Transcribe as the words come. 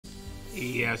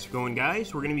Hey, how's it going,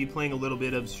 guys? We're going to be playing a little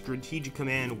bit of Strategic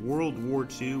Command World War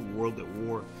II, World at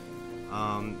War.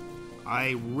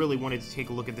 I really wanted to take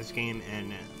a look at this game,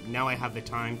 and now I have the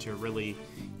time to really,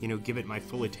 give it my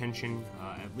full attention,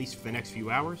 at least for the next few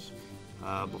hours,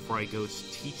 before I go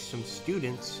teach some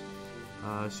students.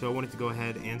 So I wanted to go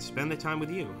ahead and spend the time with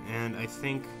you, and I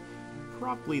think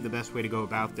probably the best way to go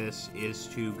about this is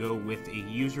to go with a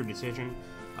user decision.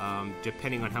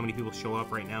 Depending on how many people show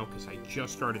up right now, because I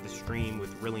just started the stream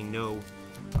with really no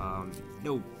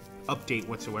update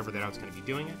whatsoever that I was going to be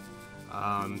doing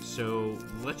it. So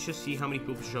let's just see how many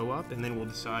people show up, and then we'll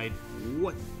decide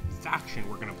what faction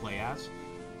we're going to play as,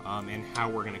 and how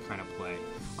we're going to kind of play.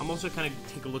 I'm also kind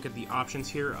of take a look at the options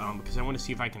here, because I want to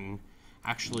see if I can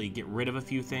actually get rid of a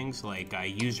few things, like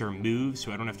user moves,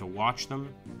 so I don't have to watch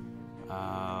them.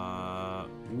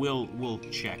 We'll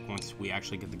check once we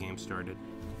actually get the game started.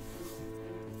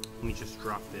 Let me just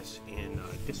drop this in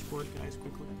Discord, guys,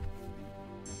 quickly.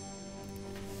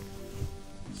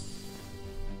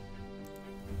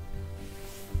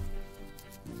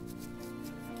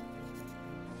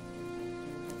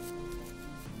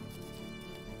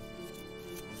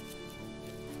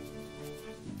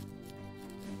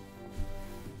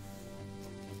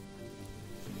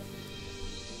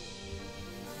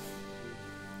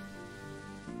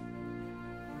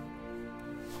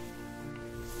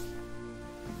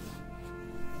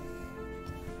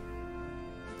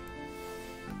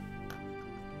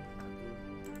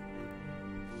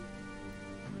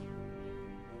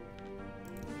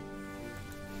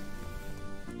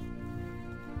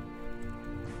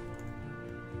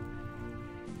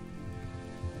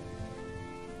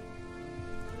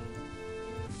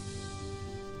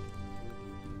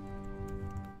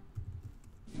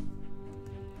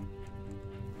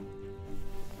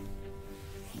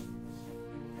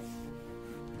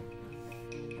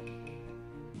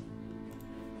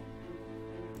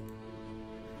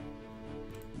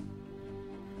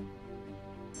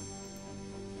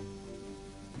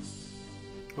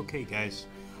 Okay, guys,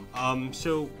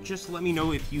 so just let me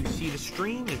know if you see the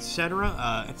stream, etc.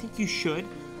 I think you should,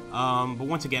 but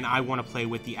once again, I want to play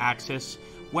with the Axis.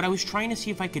 What I was trying to see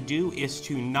if I could do is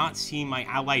to not see my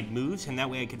allied moves, and that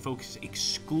way I could focus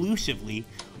exclusively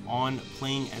on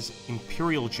playing as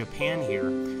Imperial Japan here.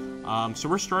 So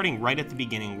we're starting right at the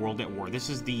beginning, World at War. This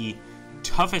is the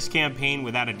toughest campaign,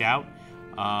 without a doubt,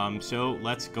 so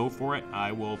let's go for it.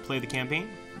 I will play the campaign.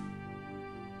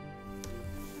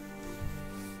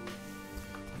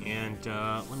 And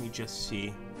let me just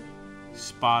see.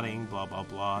 Spotting, blah, blah,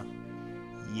 blah.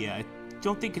 Yeah, I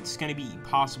don't think it's going to be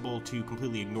possible to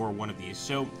completely ignore one of these.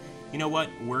 So, you know what?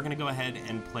 We're going to go ahead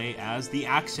and play as the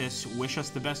Axis. Wish us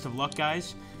the best of luck,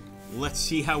 guys. Let's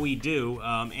see how we do.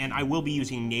 And I will be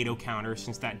using NATO counter,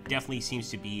 since that definitely seems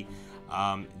to be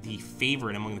the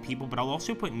favorite among the people. But I'll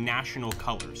also put national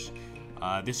colors.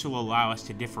 This will allow us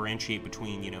to differentiate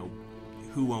between,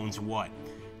 who owns what.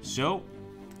 So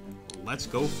let's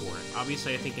go for it.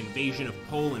 Obviously, I think invasion of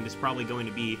Poland is probably going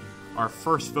to be our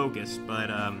first focus, but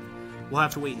we'll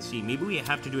have to wait and see. Maybe we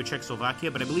have to do a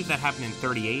Czechoslovakia, but I believe that happened in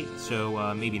 38,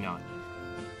 so maybe not.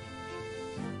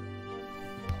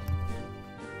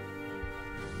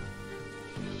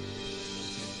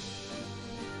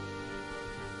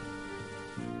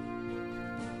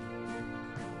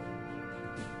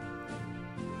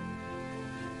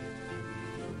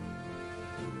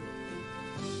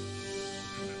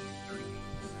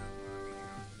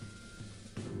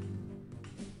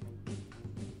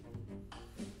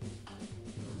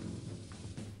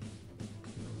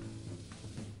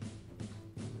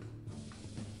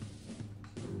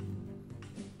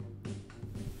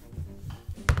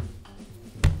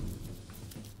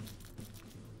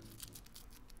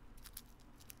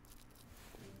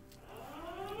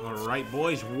 Alright,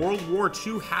 boys, World War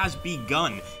II has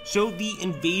begun. So the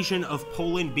invasion of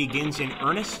Poland begins in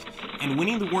earnest, and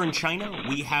winning the war in China,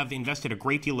 we have invested a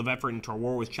great deal of effort into our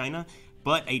war with China,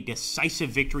 but a decisive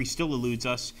victory still eludes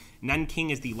us.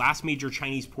 Nanking is the last major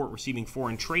Chinese port receiving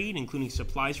foreign trade, including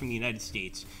supplies from the United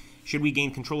States. Should we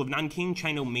gain control of Nanking,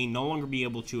 China may no longer be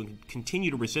able to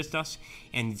continue to resist us,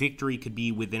 and victory could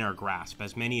be within our grasp.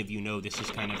 As many of you know, this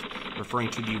is kind of referring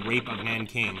to the rape of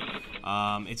Nanking.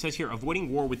 It says here,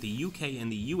 avoiding war with the UK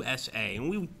and the USA.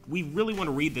 And we really want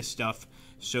to read this stuff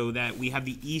so that we have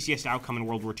the easiest outcome in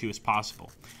World War II as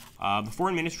possible. The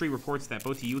Foreign Ministry reports that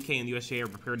both the UK and the USA are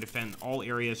prepared to defend all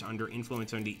areas under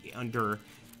influence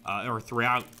or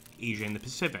throughout Asia and the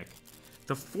Pacific.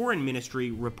 The Foreign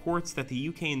Ministry reports that the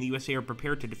UK and the USA are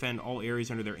prepared to defend all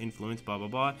areas under their influence, blah, blah,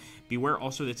 blah. Beware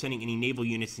also that sending any naval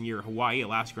units near Hawaii,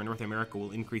 Alaska, or North America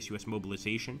will increase US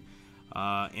mobilization.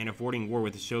 and avoiding war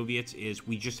with the Soviets is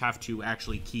we just have to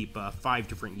actually keep 5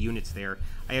 different units there.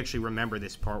 I actually remember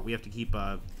this part. We have to keep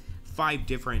 5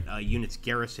 different units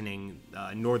garrisoning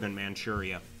northern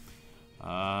Manchuria.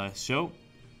 So,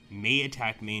 may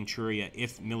attack Manchuria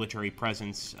if military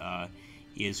presence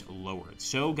is lowered.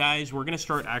 So, guys, we're going to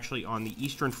start actually on the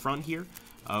Eastern Front here.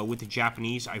 With the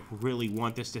Japanese. I really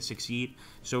want this to succeed.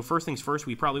 So first things first,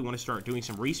 we probably want to start doing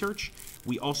some research.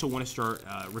 We also want to start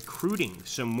recruiting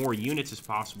some more units as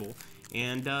possible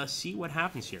and see what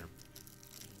happens here.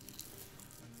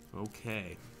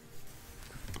 Okay.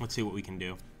 Let's see what we can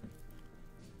do.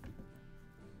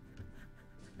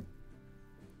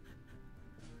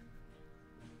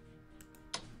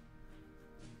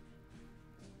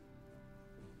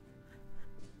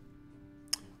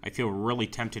 I feel really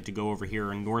tempted to go over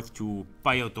here north to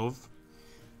Pyotov.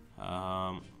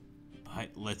 But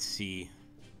let's see.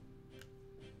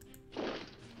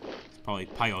 It's probably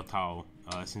Pyotao,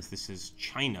 since this is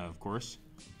China, of course.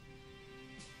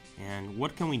 And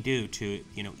what can we do to,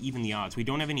 even the odds? We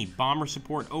don't have any bomber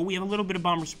support. Oh, we have a little bit of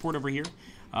bomber support over here.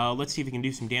 Let's see if it can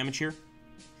do some damage here.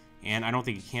 And I don't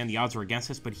think it can. The odds are against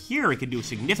us. But here it could do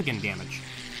significant damage.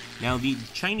 Now, the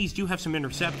Chinese do have some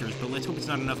interceptors, but let's hope it's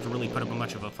not enough to really put up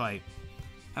much of a fight.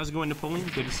 How's it going, Napoleon?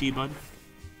 Good to see you, bud.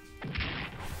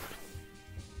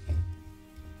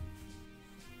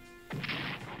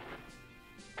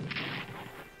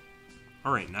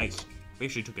 Alright, nice. We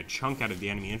actually took a chunk out of the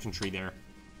enemy infantry there.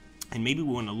 And maybe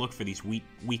we want to look for these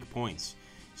weak points.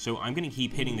 So I'm going to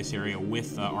keep hitting this area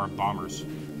with our bombers.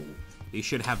 They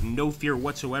should have no fear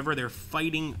whatsoever. They're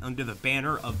fighting under the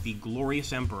banner of the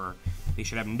glorious Emperor. They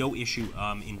should have no issue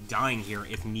in dying here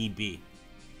if need be.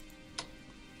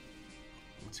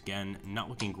 Once again, not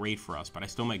looking great for us, but I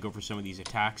still might go for some of these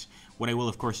attacks. What I will,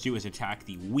 of course, do is attack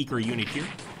the weaker unit here.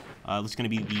 This is going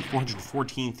to be the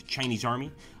 414th Chinese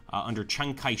Army under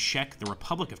Chiang Kai-shek, the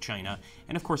Republic of China.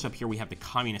 And, of course, up here we have the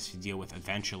Communists to deal with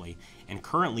eventually. And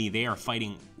currently they are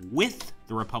fighting with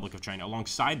the Republic of China,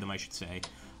 alongside them, I should say,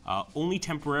 only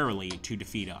temporarily to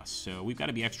defeat us. So we've got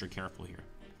to be extra careful here.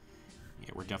 Yeah,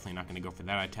 we're definitely not going to go for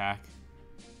that attack.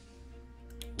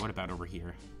 What about over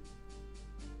here?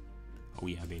 Oh,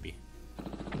 yeah, baby.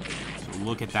 So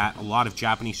look at that. A lot of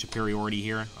Japanese superiority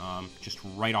here, just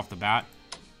right off the bat.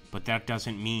 But that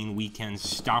doesn't mean we can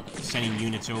stop sending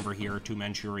units over here to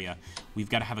Manchuria. We've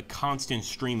got to have a constant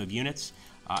stream of units.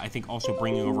 I think also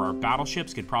bringing over our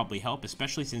battleships could probably help,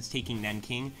 especially since taking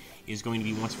Nanking is going to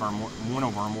be one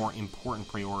of our more important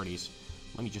priorities.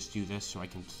 Let me just do this so I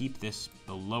can keep this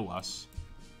below us.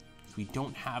 We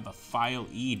don't have a file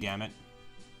E, damn it.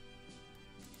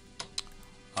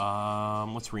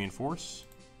 Let's reinforce.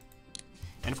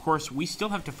 And of course, we still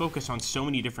have to focus on so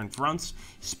many different fronts,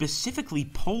 specifically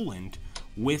Poland,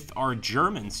 with our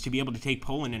Germans to be able to take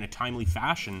Poland in a timely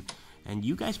fashion. And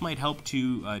you guys might help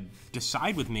to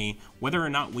decide with me whether or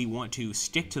not we want to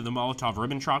stick to the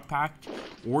Molotov-Ribbentrop Pact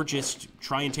or just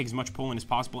try and take as much Poland as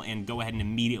possible and go ahead and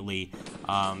immediately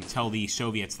tell the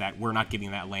Soviets that we're not giving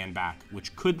that land back,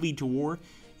 which could lead to war.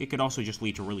 It could also just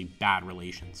lead to really bad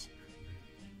relations.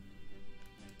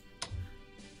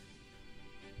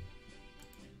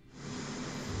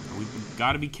 We've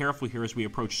got to be careful here as we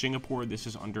approach Singapore. This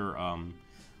is under,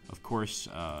 of course,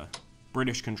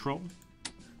 British control.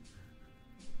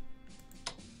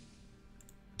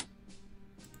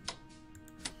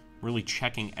 Really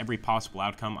checking every possible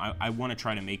outcome. I want to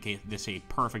try to make this a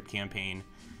perfect campaign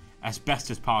as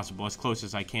best as possible, as close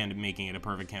as I can to making it a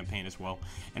perfect campaign as well.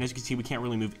 And as you can see, we can't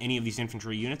really move any of these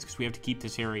infantry units because we have to keep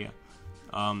this area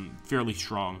fairly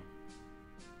strong.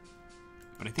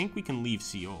 But I think we can leave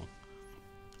Seoul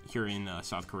here in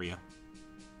South Korea.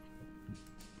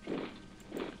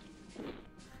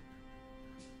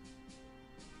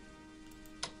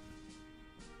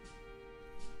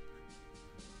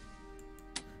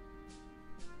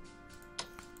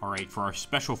 Alright, for our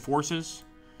special forces,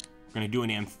 we're going to do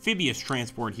an amphibious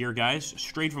transport here, guys,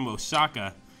 straight from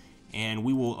Osaka, and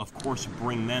we will, of course,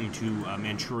 bring them to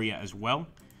Manchuria as well.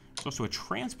 There's also a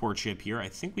transport ship here. I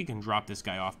think we can drop this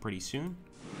guy off pretty soon,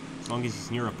 as long as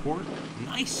he's near a port.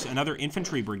 Nice! Another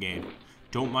infantry brigade.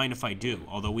 Don't mind if I do,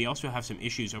 although we also have some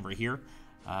issues over here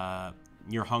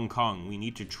near Hong Kong. We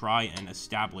need to try and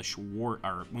establish war,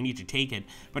 or we need to take it.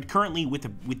 But currently,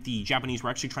 with the Japanese, we're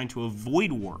actually trying to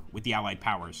avoid war with the Allied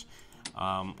powers.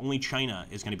 Only China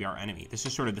is going to be our enemy. This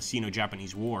is sort of the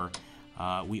Sino-Japanese War.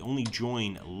 We only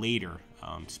join later,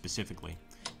 specifically.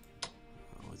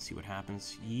 Let's see what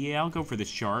happens. Yeah, I'll go for this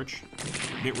charge.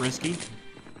 A bit risky.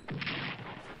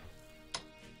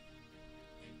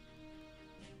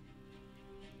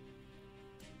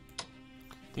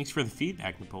 Thanks for the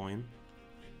feedback, Napoleon.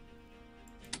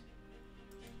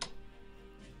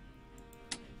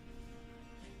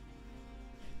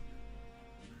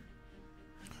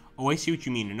 Oh, I see what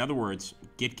you mean. In other words,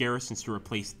 get garrisons to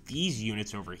replace these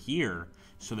units over here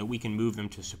so that we can move them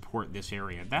to support this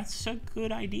area. That's a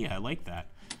good idea. I like that.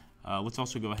 Let's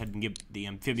also go ahead and give the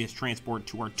amphibious transport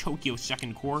to our Tokyo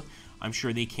 2nd Corps. I'm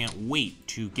sure they can't wait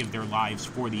to give their lives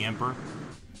for the Emperor.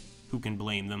 Who can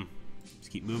blame them? Let's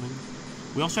keep moving.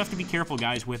 We also have to be careful,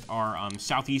 guys, with our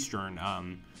southeastern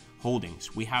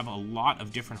holdings. We have a lot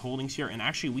of different holdings here, and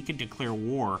actually we could declare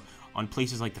war on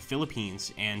places like the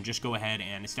Philippines and just go ahead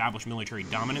and establish military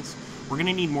dominance. We're going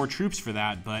to need more troops for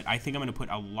that, but I think I'm going to put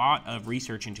a lot of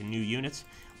research into new units.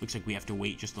 Looks like we have to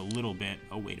wait just a little bit.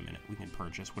 Oh, wait a minute. We can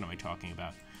purchase. What am I talking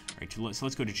about? All right, so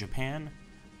let's go to Japan.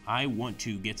 I want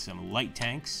to get some light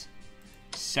tanks.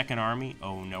 Second Army.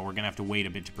 Oh, no, we're going to have to wait a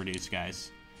bit to produce,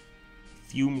 guys. A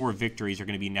few more victories are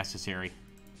going to be necessary.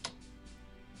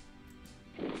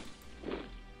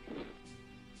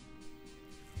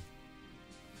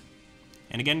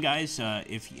 And again, guys,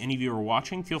 if any of you are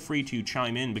watching, feel free to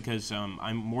chime in because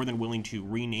I'm more than willing to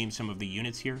rename some of the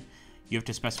units here. You have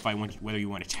to specify whether you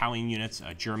want Italian units,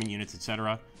 German units,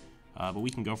 etc. But we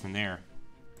can go from there.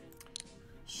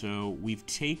 So we've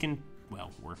taken,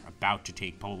 well, we're about to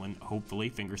take Poland, hopefully,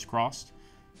 fingers crossed.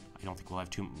 I don't think we'll have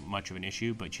too much of an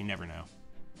issue, but you never know.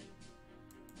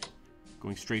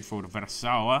 Going straight forward to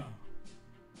Warsaw.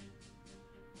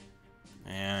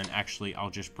 And actually, I'll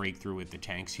just break through with the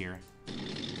tanks here.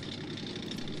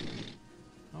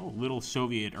 Oh, little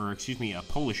Soviet, or excuse me, a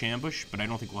Polish ambush, but I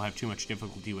don't think we'll have too much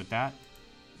difficulty with that.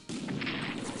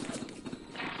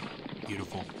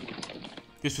 Beautiful.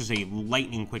 This was a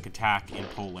lightning quick attack in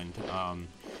Poland.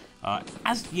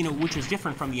 As you know, which was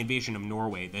different from the invasion of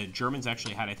Norway. The Germans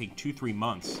actually had, I think, 2-3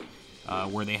 months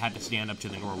where they had to stand up to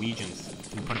the Norwegians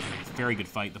and put up a very good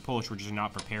fight. The Polish were just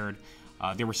not prepared.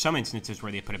 There were some instances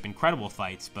where they put up incredible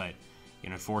fights, but you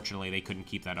know, unfortunately, they couldn't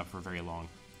keep that up for very long.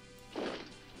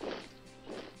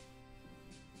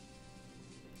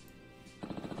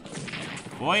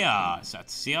 Oh yeah,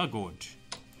 that's sehr good.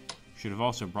 Should have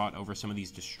also brought over some of these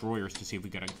destroyers to see if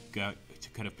we could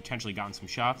have potentially gotten some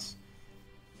shots.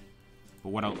 But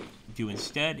what I'll do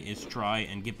instead is try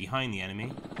and get behind the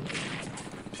enemy.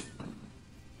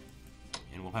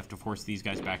 And we'll have to force these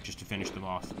guys back just to finish them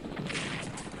off.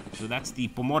 So that's the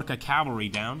Pomorka cavalry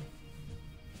down.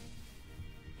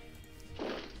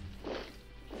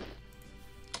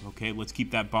 Okay, let's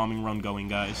keep that bombing run going,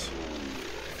 guys.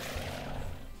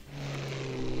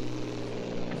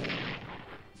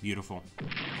 Beautiful.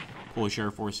 Polish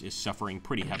Air Force is suffering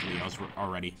pretty heavily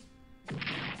already.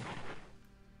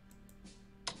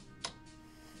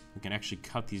 We can actually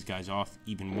cut these guys off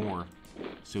even more.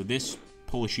 So this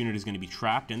Polish unit is going to be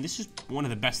trapped, and this is one of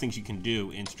the best things you can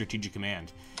do in Strategic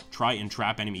Command. Try and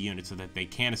trap enemy units so that they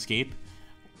can't escape,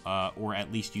 or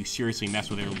at least you seriously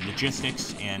mess with their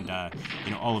logistics and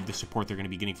you know, all of the support they're going to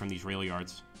be getting from these rail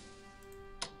yards.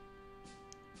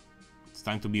 It's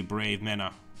time to be brave,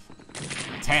 Männer.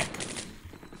 Attack!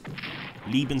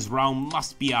 Lebensraum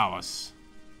must be ours.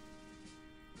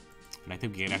 And I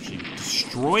think we can actually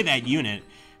destroy that unit,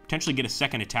 potentially get a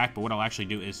second attack, but what I'll actually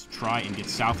do is try and get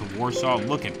south of Warsaw.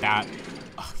 Look at that.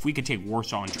 If we could take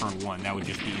Warsaw in turn 1, that would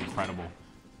just be incredible.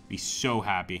 Be so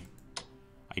happy.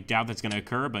 I doubt that's going to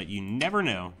occur, but you never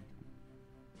know.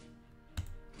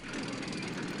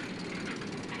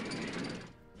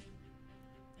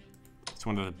 It's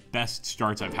one of the best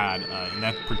starts I've had in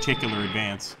that particular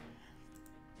advance.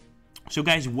 So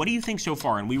guys, what do you think so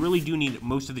far? And we really do need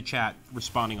most of the chat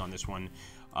responding on this one.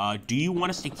 Do you want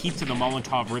us to keep to the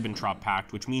Molotov-Ribbentrop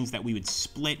Pact, which means that we would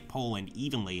split Poland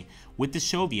evenly with the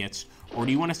Soviets, or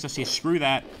do you want us to say, screw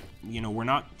that, you know, we're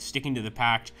not sticking to the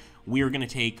pact, we are going to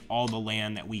take all the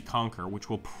land that we conquer, which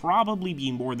will probably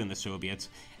be more than the Soviets,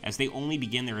 as they only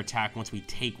begin their attack once we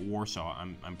take Warsaw,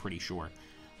 I'm pretty sure.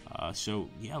 So,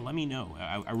 yeah, let me know.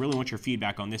 I really want your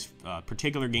feedback on this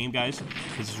particular game, guys,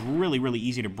 because it's really, really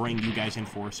easy to bring you guys in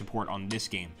for support on this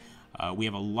game. We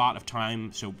have a lot of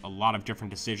time, so a lot of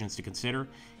different decisions to consider,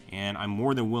 and I'm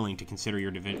more than willing to consider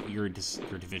your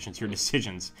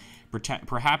decisions.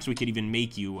 Perhaps we could even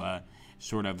make you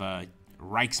sort of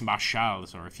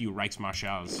Reichsmarschalls, or a few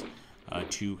Reichsmarschalls,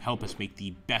 to help us make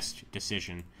the best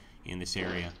decision in this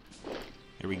area.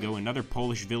 There we go, another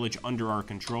Polish village under our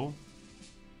control.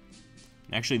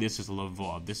 Actually, this is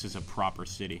Lvov. This is a proper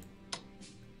city.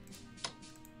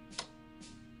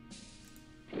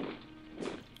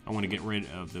 I want to get rid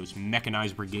of those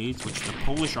mechanized brigades, which the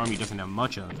Polish army doesn't have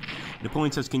much of.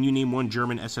 Napoleon says, can you name one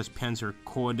German SS Panzer,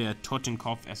 Corps de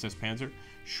Totenkopf SS Panzer?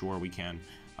 Sure, we can.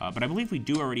 But I believe we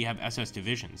do already have SS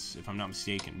divisions, if I'm not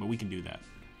mistaken, but we can do that.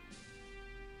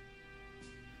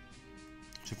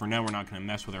 So for now, we're not going to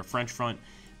mess with our French front.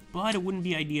 but it wouldn't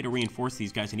be idea to reinforce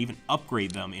these guys and even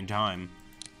upgrade them in time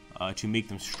to make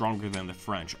them stronger than the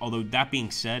French. Although, that being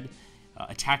said,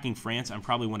 attacking France, I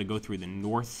probably want to go through the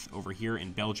north over here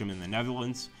in Belgium and the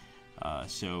Netherlands.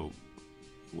 So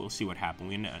we'll see what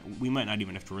happens. We might not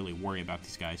even have to really worry about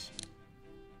these guys.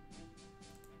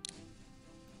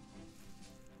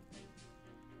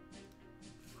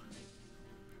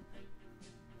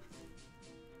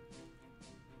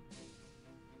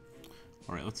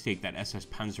 Alright, let's take that SS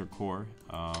Panzer Corps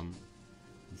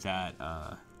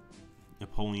that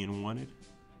Napoleon wanted.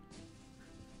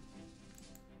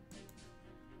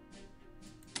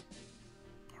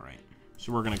 Alright,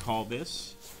 so we're going to call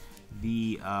this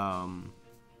the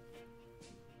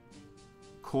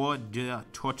Corps de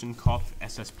Totenkopf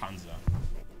SS Panzer.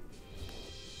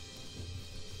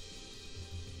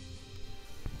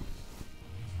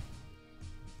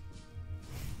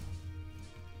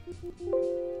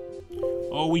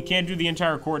 Oh, we can't do the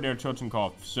entire Corps der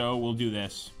Totenkopf, so we'll do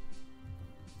this.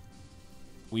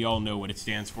 We all know what it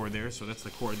stands for there, so that's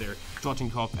the Corps der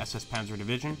Totenkopf SS Panzer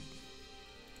Division.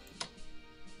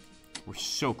 We're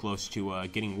so close to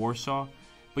getting Warsaw.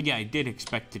 But yeah, I did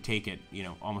expect to take it, you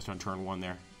know, almost on turn 1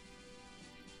 there.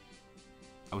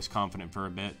 I was confident for a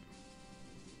bit.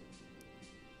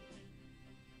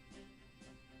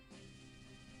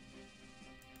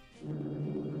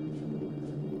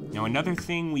 Now, another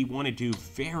thing we want to do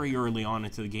very early on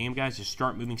into the game, guys, is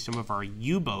start moving some of our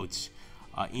U-boats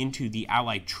into the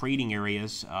Allied trading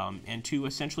areas and to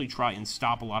essentially try and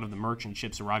stop a lot of the merchant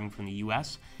ships arriving from the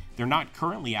U.S. They're not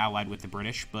currently allied with the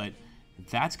British, but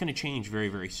that's going to change very,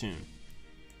 very soon.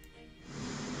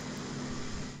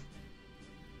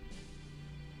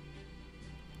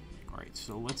 Alright,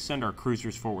 so let's send our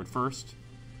cruisers forward first,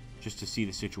 just to see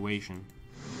the situation.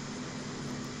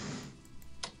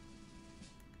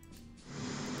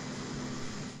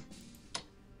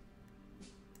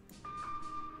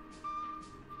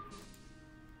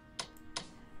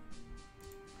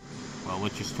 Well,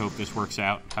 let's just hope this works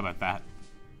out. How about that?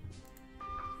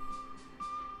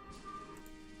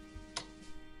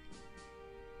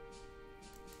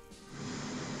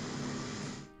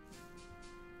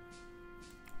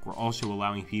 We're also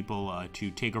allowing people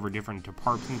to take over different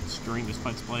departments during this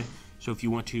Let's Play. So if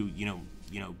you want to, you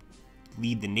know,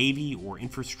 lead the Navy or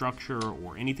infrastructure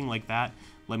or anything like that,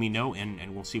 let me know,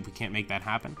 and we'll see if we can't make that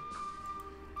happen.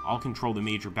 I'll control the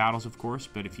major battles, of course,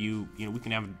 but if we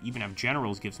can even have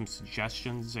generals give some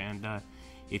suggestions, and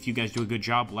if you guys do a good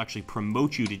job, we'll actually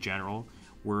promote you to general,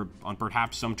 where on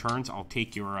perhaps some turns, I'll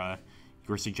take your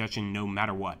suggestion no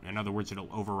matter what. In other words, it'll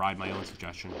override my own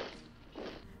suggestion.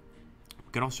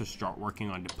 We could also start working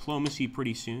on diplomacy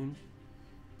pretty soon,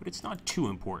 but it's not too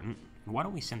important. Why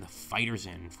don't we send the fighters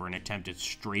in for an attempted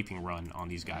strafing run on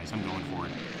these guys? I'm going for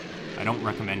it. I don't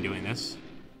recommend doing this.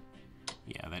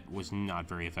 Yeah, that was not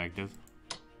very effective.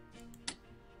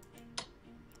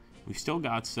 We've still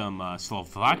got some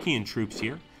Slovakian troops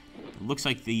here. It looks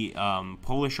like the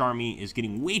Polish army is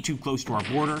getting way too close to our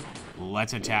border.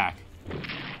 Let's attack.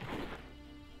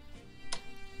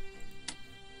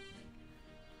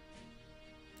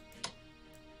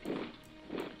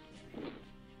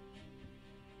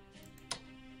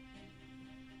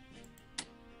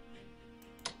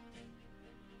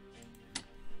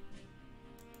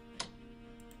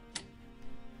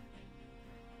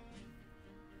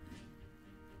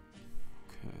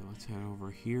 Let's head over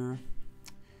here.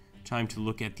 Time to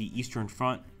look at the Eastern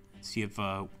Front. See if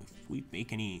we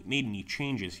made any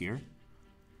changes here.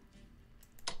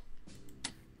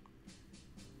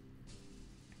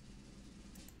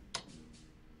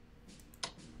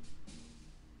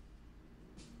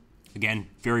 Again,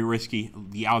 very risky.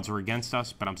 The odds are against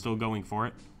us, but I'm still going for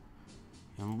it.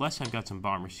 Unless I've got some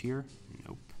bombers here.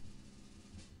 Nope.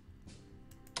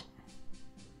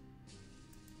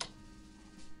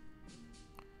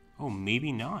 Oh,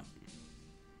 maybe not.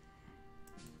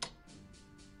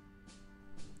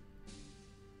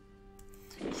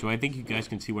 So I think you guys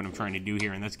can see what I'm trying to do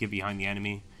here, and that's get behind the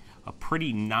enemy. A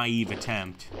pretty naive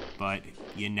attempt, but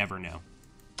you never know.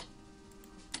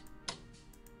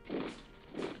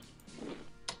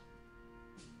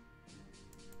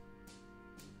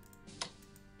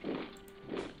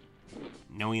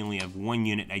 Now we only have one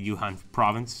unit at Yuhan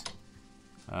province,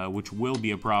 which will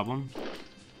be a problem.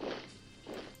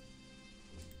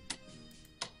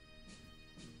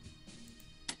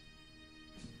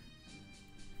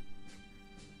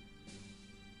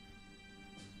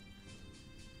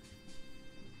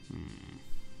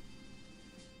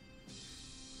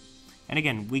 And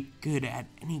again, we could at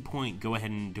any point go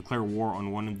ahead and declare war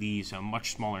on one of these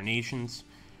much smaller nations.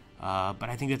 But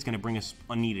I think that's going to bring us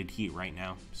unneeded heat right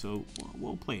now. So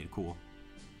we'll play it cool.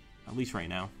 At least right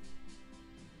now.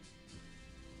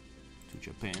 To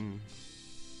Japan.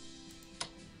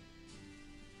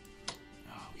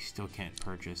 Oh, we still can't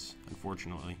purchase,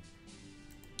 unfortunately.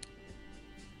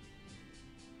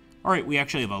 Alright, we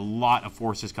actually have a lot of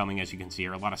forces coming, as you can see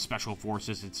here. A lot of special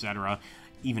forces, etc.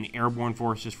 Even airborne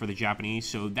forces for the Japanese.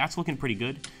 So that's looking pretty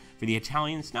good. For the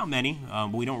Italians, not many,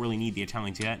 but we don't really need the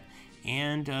Italians yet.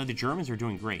 And the Germans are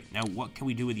doing great. Now, what can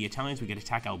we do with the Italians? We could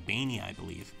attack Albania, I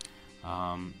believe.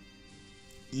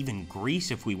 Even Greece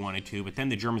if we wanted to, but then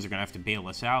the Germans are going to have to bail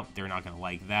us out. They're not going to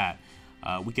like that.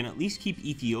 We can at least keep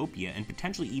Ethiopia and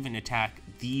potentially even attack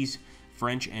these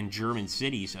French and German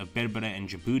cities of Berbera and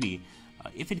Djibouti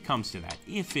if it comes to that.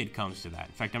 If it comes to that.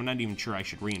 In fact, I'm not even sure I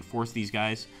should reinforce these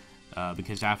guys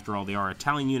because after all, they are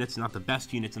Italian units, not the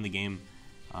best units in the game.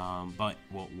 But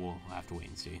we'll have to wait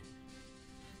and see.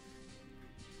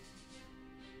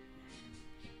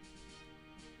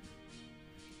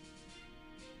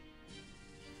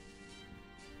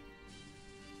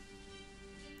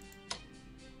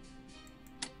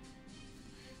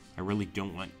 I really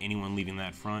don't want anyone leaving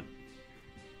that front.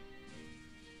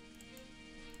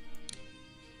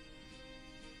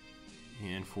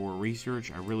 And for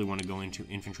research, I really want to go into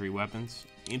infantry weapons.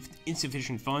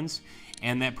 Insufficient funds,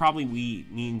 and that probably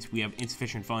means we have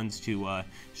insufficient funds to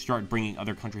start bringing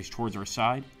other countries towards our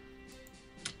side.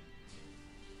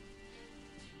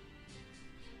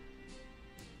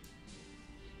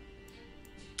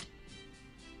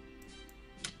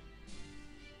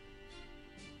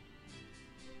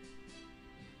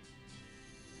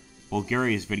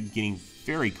 Bulgaria is getting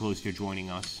very close to joining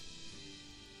us.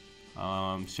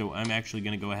 So I'm actually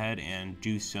going to go ahead and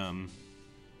do some...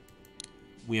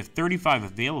 We have 35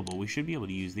 available. We should be able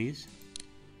to use these.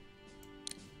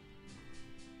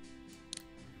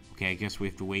 Okay, I guess we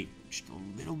have to wait just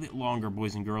a little bit longer,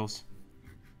 boys and girls.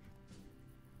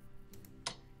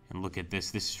 And look at this.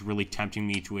 This is really tempting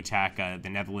me to attack the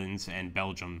Netherlands and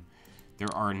Belgium.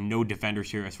 There are no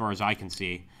defenders here as far as I can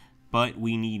see. But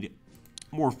we need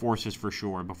more forces for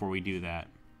sure before we do that.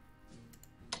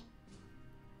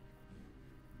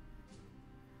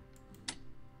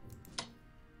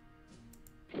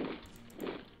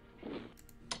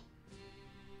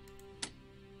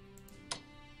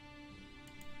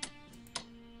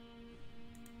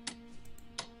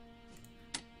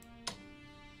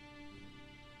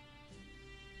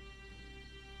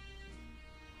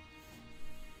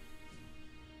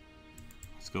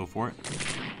 Let's go for it.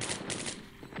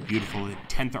 Beautiful. The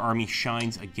 10th Army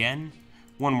shines again.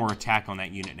 One more attack on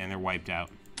that unit and they're wiped out.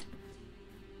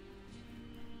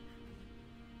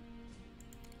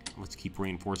 Let's keep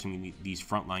reinforcing these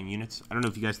frontline units. I don't know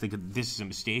if you guys think this is a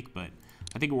mistake, but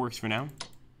I think it works for now.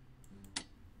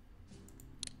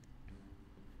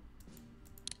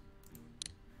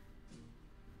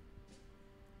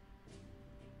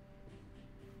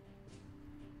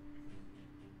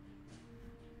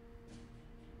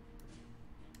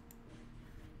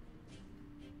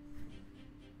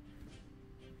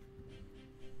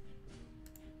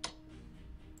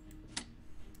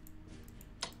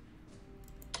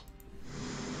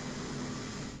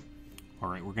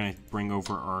 Alright, we're going to bring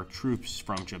over our troops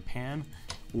from Japan.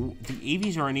 The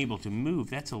avies are unable to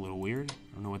move. That's a little weird.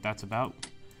 I don't know what that's about.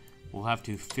 We'll have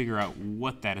to figure out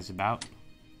what that is about.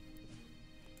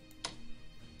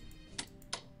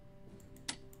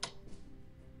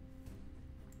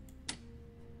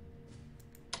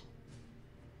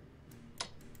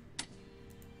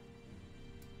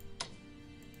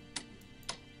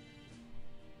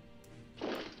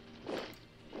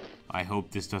 I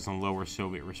hope this doesn't lower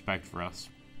Soviet respect for us.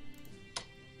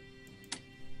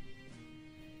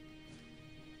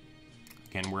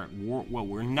 Again, we're at war. Well,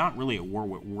 we're not really at war.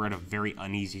 We're at a very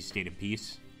uneasy state of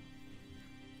peace.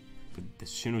 But as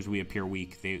soon as we appear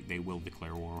weak, they will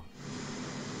declare war.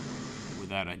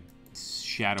 Without a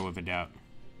shadow of a doubt.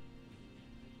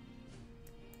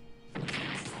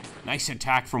 Nice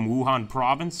attack from Wuhan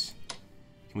province.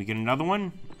 Can we get another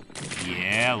one?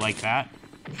 Yeah, like that.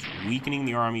 Just weakening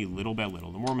the army little by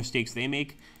little. The more mistakes they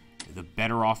make, the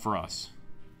better off for us.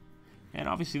 And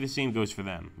obviously the same goes for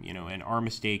them. You know, and our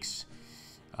mistakes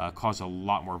cause a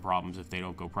lot more problems if they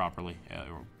don't go properly.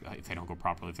 Or if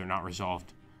they're not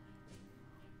resolved.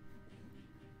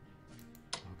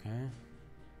 Okay.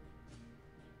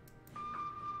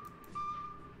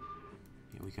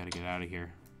 Yeah, we gotta get out of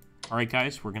here. Alright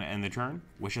guys, we're gonna end the turn.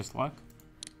 Wish us luck.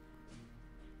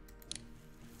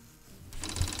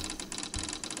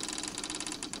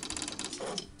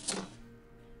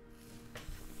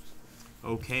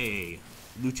 Okay.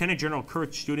 Lieutenant General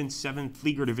Kurt, student 7th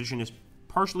Flieger Division is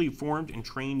partially formed and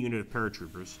trained unit of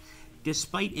paratroopers.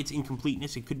 Despite its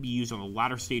incompleteness, it could be used on the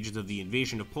latter stages of the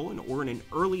invasion of Poland or in an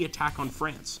early attack on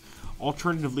France.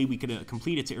 Alternatively, we could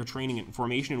complete its air training and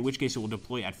formation, in which case it will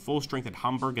deploy at full strength at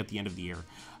Hamburg at the end of the year.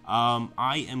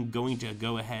 I am going to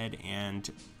go ahead and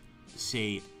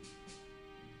say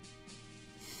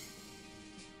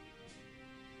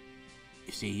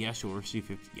yes or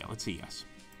C-50. Yeah, let's say yes.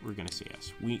 We're going to say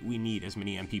yes. We need as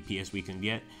many MPP as we can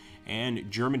get. And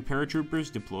German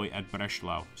paratroopers deploy at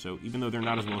Breslau. So even though they're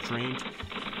not as well trained,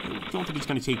 I don't think it's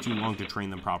going to take too long to train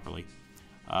them properly.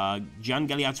 Gian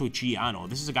Galeazzo Ciano.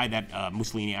 This is a guy that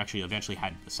Mussolini actually eventually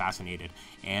had assassinated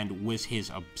and was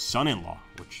his son-in-law,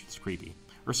 which is creepy.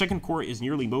 Our second corps is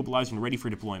nearly mobilized and ready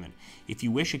for deployment. If you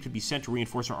wish, it could be sent to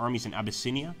reinforce our armies in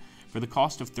Abyssinia for the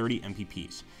cost of 30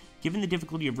 MPPs. Given the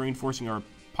difficulty of reinforcing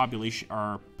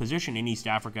our position in East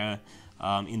Africa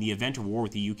in the event of war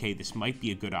with the UK, this might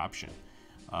be a good option.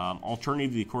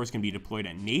 Alternatively, the corps can be deployed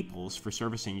at Naples for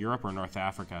service in Europe or North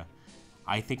Africa.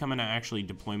 I think I'm going to actually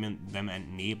deploy them at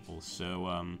Naples.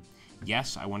 So,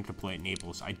 yes, I want to deploy at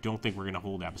Naples. I don't think we're going to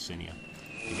hold Abyssinia.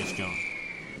 I just don't.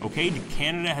 Okay,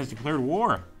 Canada has declared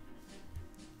war.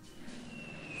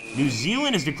 New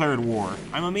Zealand has declared war.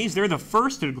 I'm amazed they're the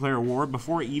first to declare war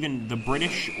before even the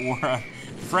British or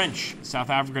French. South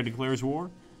Africa declares war.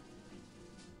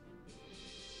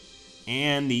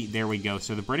 And there we go.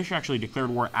 So the British actually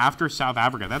declared war after South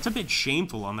Africa. That's a bit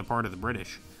shameful on the part of the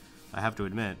British, I have to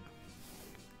admit.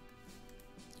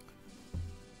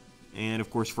 And of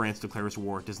course, France declares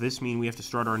war. Does this mean we have to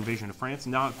start our invasion of France?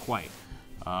 Not quite.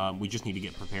 We just need to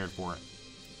get prepared for it.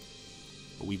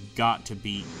 But we've got to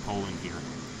beat Poland here.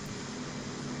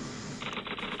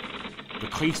 The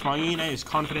Kriegsmarine is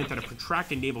confident that a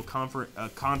protracted naval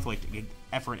conflict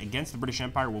effort against the British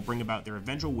Empire will bring about their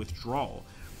eventual withdrawal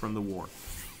from the war.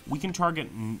 We can target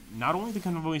not only the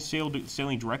convoys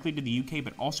sailing directly to the UK,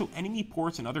 but also enemy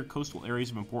ports and other coastal areas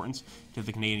of importance to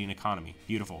the Canadian economy.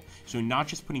 Beautiful. So not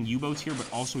just putting U-boats here,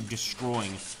 but also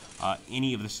destroying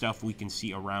any of the stuff we can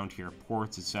see around here,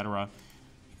 ports, etc.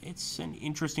 It's an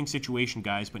interesting situation,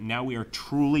 guys, but now we are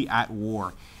truly at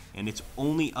war. And it's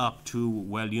only up to,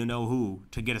 well, you know who,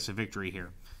 to get us a victory here.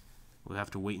 We'll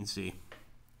have to wait and see.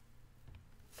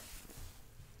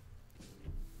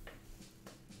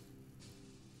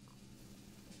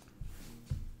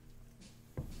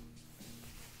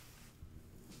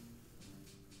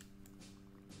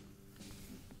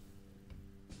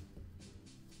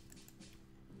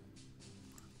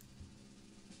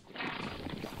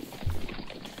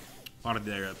 A lot of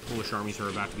the Polish armies are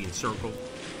about to be encircled.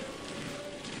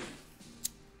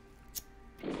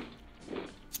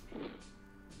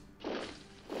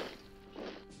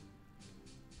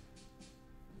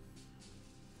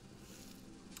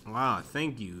 Wow,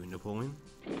 thank you, Napoleon.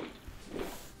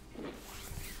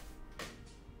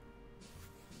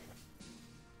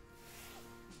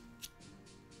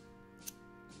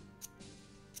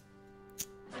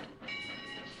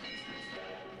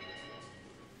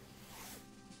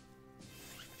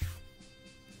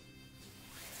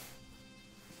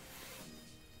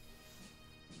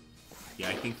 Yeah,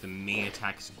 I think the main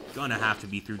attack is gonna have to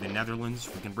be through the Netherlands.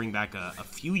 We can bring back a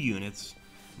few units.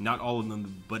 Not all of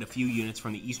them, but a few units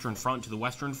from the Eastern Front to the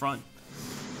Western Front.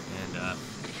 And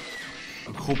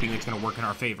I'm hoping it's going to work in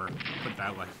our favor. Put it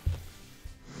that way.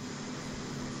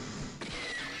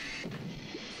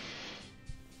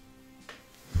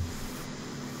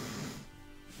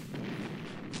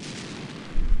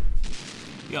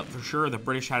 Yep, for sure, the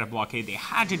British had a blockade. They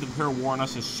had to declare war on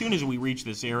us as soon as we reached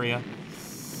this area.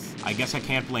 I guess I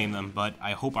can't blame them, but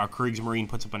I hope our Kriegsmarine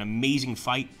puts up an amazing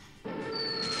fight.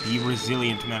 Be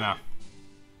resilient, Mena.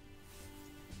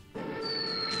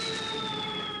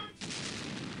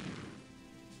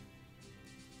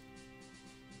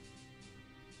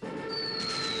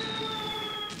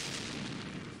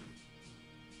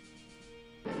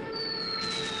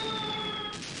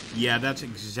 Yeah, that's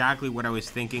exactly what I was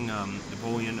thinking,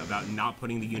 Napoleon, about not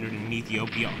putting the unit in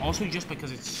Ethiopia. Also, just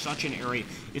because it's such an area,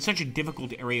 it's such a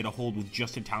difficult area to hold with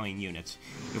just Italian units.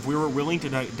 If we were willing to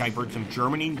divert some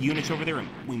German units over there,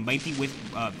 we might be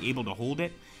able to hold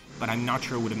it, but I'm not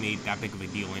sure it would have made that big of a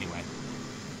deal anyway.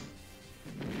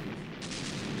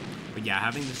 But yeah,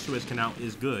 having the Suez Canal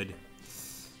is good.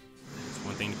 It's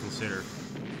one thing to consider.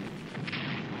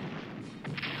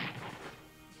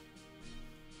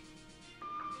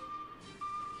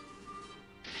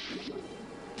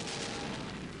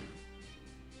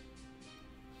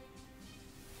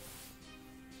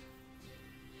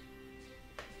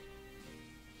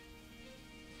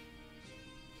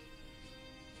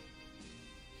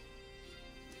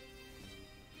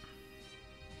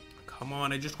 Come Come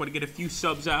on, I just want to get a few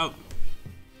subs out.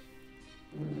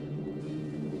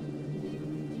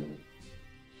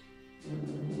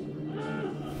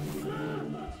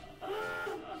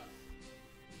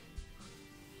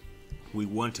 We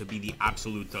want to be the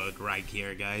absolute Third Reich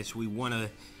here, guys. We want to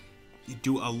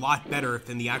do a lot better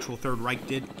than the actual Third Reich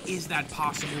did. Is that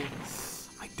possible?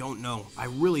 I don't know. I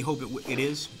really hope it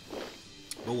is,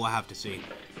 but we'll have to see.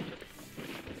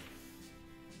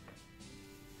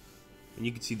 And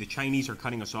you can see the Chinese are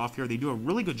cutting us off here. They do a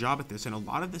really good job at this, and a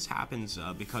lot of this happens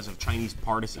because of Chinese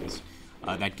partisans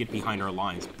that get behind our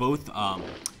lines. Both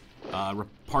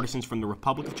partisans from the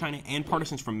Republic of China and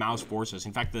partisans from Mao's forces.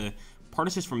 In fact, the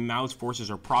partisans from Mao's forces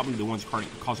are probably the ones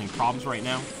causing problems right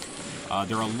now.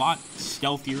 They're a lot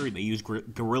stealthier. They use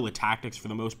guerrilla tactics for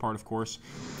the most part, of course,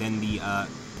 than the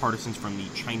partisans from the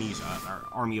Chinese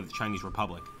army of the Chinese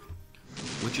Republic,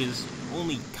 which is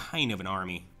only kind of an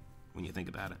army when you think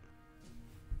about it.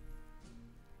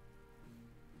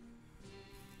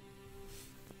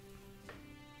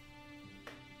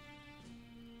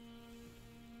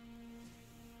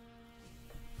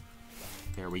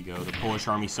 There we go. The Polish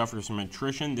army suffers from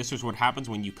attrition. This is what happens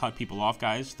when you cut people off,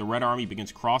 guys. The Red Army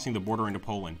begins crossing the border into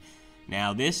Poland.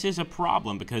 Now, this is a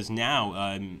problem because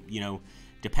now, you know,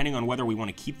 depending on whether we want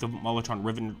to keep the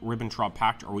Molotov-Ribbentrop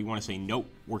Pact or we want to say, nope,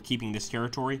 we're keeping this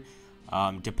territory,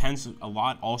 depends a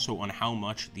lot also on how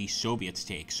much the Soviets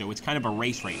take. So it's kind of a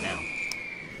race right now.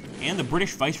 And the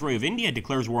British Viceroy of India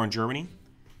declares war on Germany.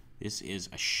 This is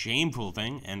a shameful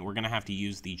thing, and we're going to have to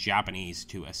use the Japanese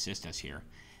to assist us here.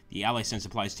 The Allies send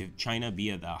supplies to China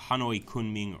via the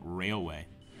Hanoi-Kunming Railway.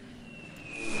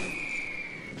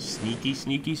 Sneaky,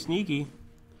 sneaky, sneaky.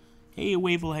 Hey,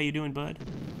 Wavell, how you doing, bud?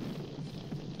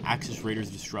 Axis raiders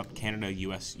disrupt Canada,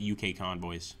 US, UK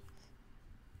convoys.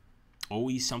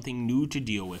 Always something new to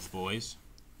deal with, boys.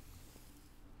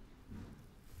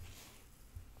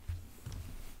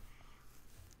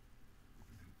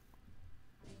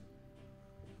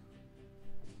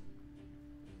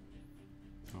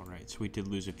 Alright, so we did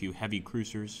lose a few heavy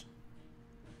cruisers.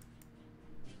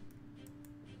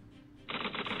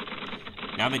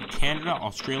 Now that Canada,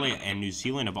 Australia, and New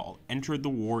Zealand have all entered the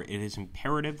war, it is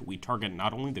imperative we target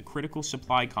not only the critical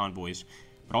supply convoys,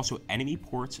 but also enemy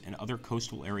ports and other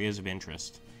coastal areas of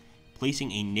interest.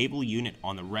 Placing a naval unit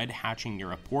on the red hatching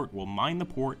near a port will mine the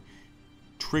port,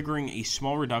 triggering a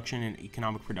small reduction in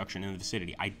economic production in the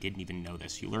vicinity. I didn't even know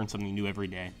this. You learn something new every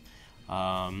day.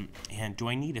 And do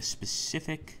I need a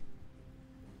specific...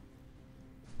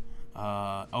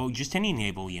 oh, just any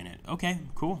naval unit. Okay,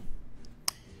 cool.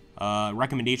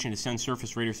 Recommendation to send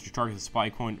surface raiders to target the supply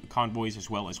convoys as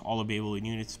well as all available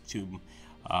units to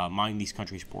mine these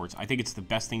countries' ports. I think it's the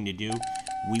best thing to do.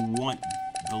 We want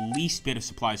the least bit of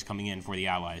supplies coming in for the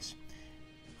Allies.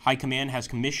 High Command has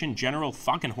commissioned General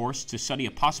Falkenhorst to study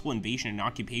a possible invasion and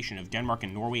occupation of Denmark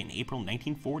and Norway in April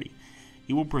 1940.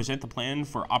 He will present the plan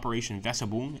for Operation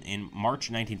Weserboom in March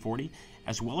 1940,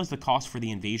 as well as the cost for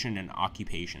the invasion and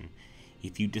occupation.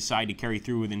 If you decide to carry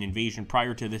through with an invasion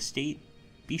prior to this date,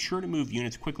 be sure to move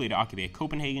units quickly to occupy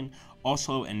Copenhagen,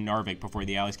 Oslo, and Narvik before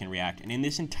the Allies can react. And in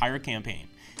this entire campaign,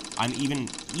 I'm even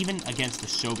against the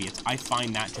Soviets, I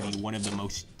find that to be one of the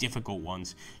most difficult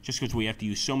ones, just because we have to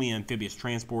use so many amphibious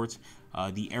transports.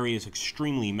 The area is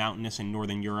extremely mountainous in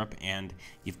northern Europe, and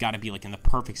you've got to be like in the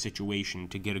perfect situation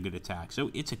to get a good attack. So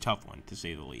it's a tough one, to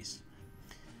say the least.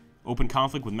 Open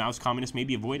conflict with Mao's communists may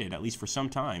be avoided, at least for some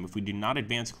time, if we do not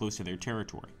advance close to their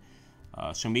territory.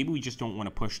 So maybe we just don't want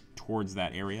to push towards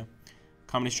that area.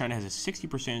 Communist China has a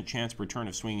 60% chance per turn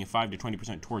of swinging 5 to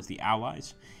 20% towards the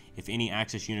Allies. If any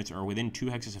Axis units are within 2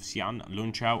 hexes of Xi'an,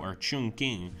 Lunchao, or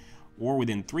Chongqing, or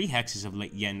within 3 hexes of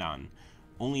Yan'an,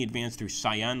 only advance through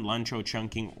Saiyan, Lanzhou,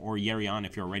 Chongqing, or Yerian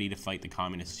if you're ready to fight the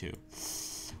Communists too.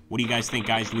 What do you guys think,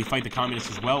 guys? Do we fight the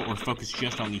Communists as well, or focus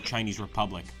just on the Chinese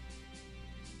Republic?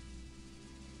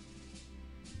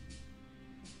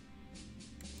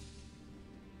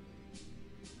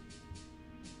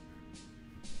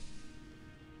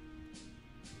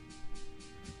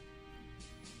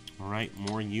 Alright,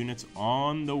 more units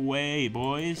on the way,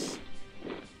 boys.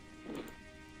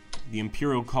 The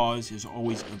imperial cause is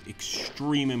always of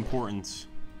extreme importance.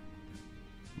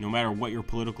 No matter what your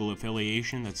political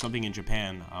affiliation, that's something in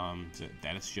Japan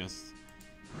that is just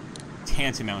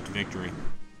tantamount to victory.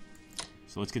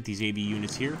 So let's get these AV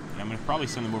units here. And I'm going to probably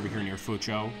send them over here near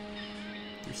Fuzhou.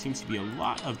 There seems to be a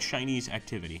lot of Chinese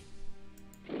activity.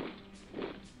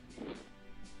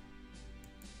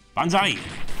 Banzai!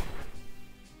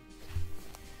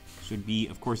 Would be,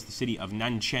 of course, the city of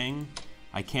Nanchang.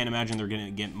 I can't imagine they're going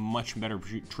to get much better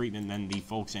treatment than the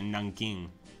folks in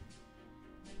Nanking.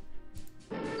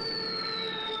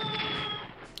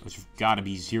 Those have got to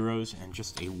be zeros, and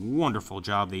just a wonderful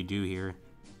job they do here.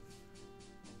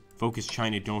 Focus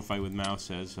China, don't fight with Mao,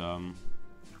 says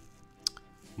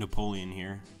Napoleon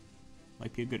here.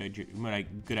 Might be a good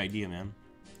idea, man.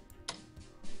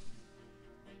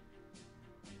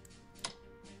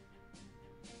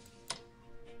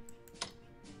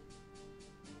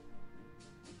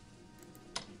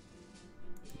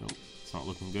 Nope, it's not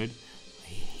looking good. I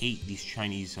hate these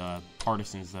Chinese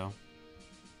partisans, though.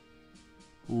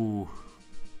 Ooh.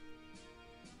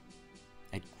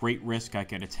 At great risk, I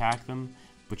could attack them.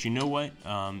 But you know what?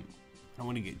 I don't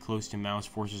want to get close to Mao's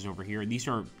forces over here. These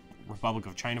are Republic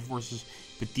of China forces,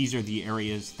 but these are the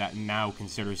areas that Mao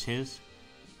considers his.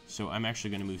 So I'm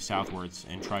actually going to move southwards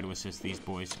and try to assist these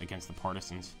boys against the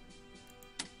partisans.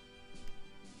 I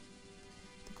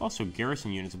think also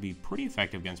garrison units will be pretty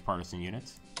effective against partisan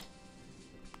units.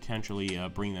 Potentially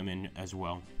bring them in as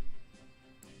well.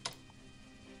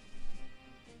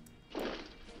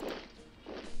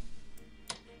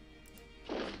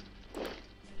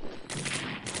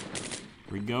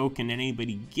 Here we go. Can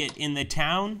anybody get in the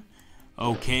town?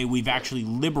 Okay, we've actually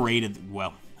liberated.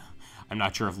 Well, I'm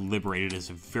not sure if liberated is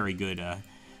a very good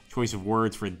choice of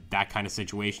words for that kind of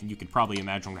situation. You could probably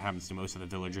imagine what happens to most of the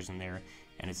villagers in there,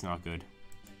 and it's not good.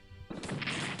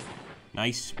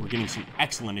 Nice. We're getting some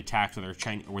excellent attacks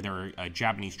with our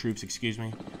Japanese troops, excuse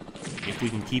me. If we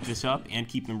can keep this up and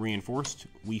keep them reinforced,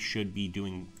 we should be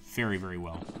doing very, very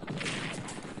well.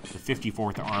 The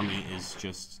 54th Army is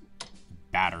just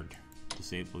battered, to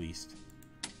say the least.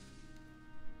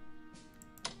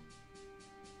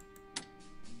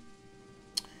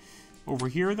 Over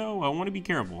here, though, I want to be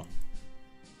careful.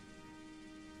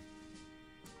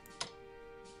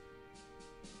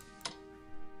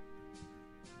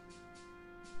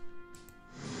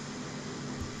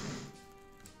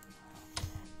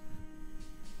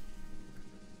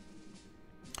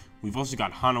 We've also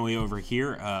got Hanoi over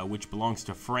here, which belongs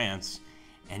to France,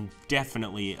 and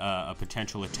definitely a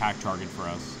potential attack target for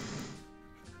us.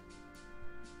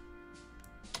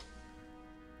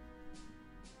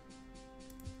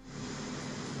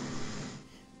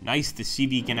 Nice, the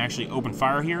CV can actually open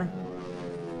fire here.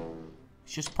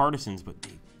 It's just partisans, but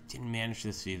they didn't manage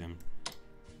to see them.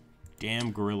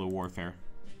 Damn guerrilla warfare.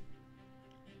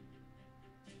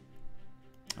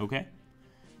 Okay.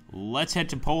 Let's head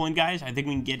to Poland, guys. I think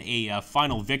we can get a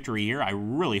final victory here. I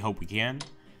really hope we can.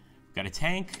 We've got a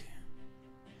tank.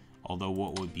 Although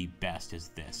what would be best is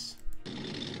this.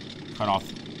 Cut off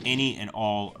any and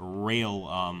all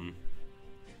rail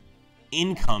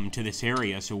income to this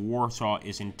area, so Warsaw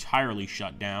is entirely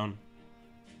shut down.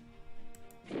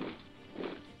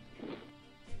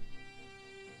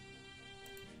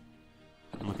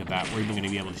 Look at that. We're even going to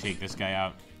be able to take this guy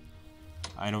out.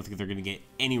 I don't think they're going to get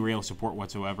any rail support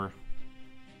whatsoever.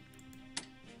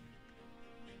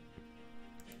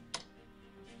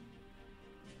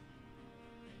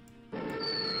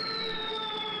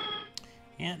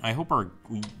 And I hope our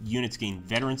units gain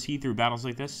veterancy through battles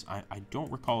like this. I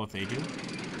don't recall if they do.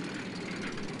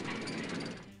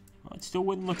 Well, it still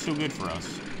wouldn't look so good for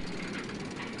us.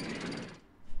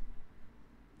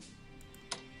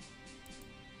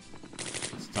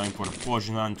 It's time for the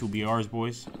Poznan to be ours,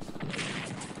 boys.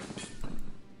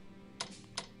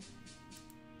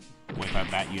 Wipe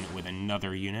out that unit with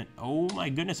another unit. Oh my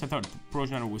goodness, I thought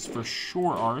Poznan was for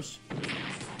sure ours.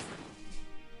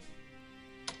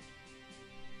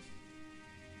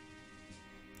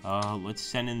 Let's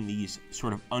send in these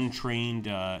sort of untrained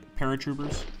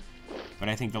paratroopers. But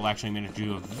I think they'll actually manage to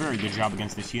do a very good job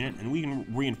against this unit, and we can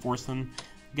reinforce them.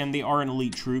 Again, they are an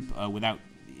elite troop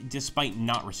despite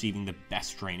not receiving the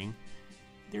best training.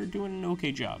 They're doing an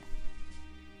okay job.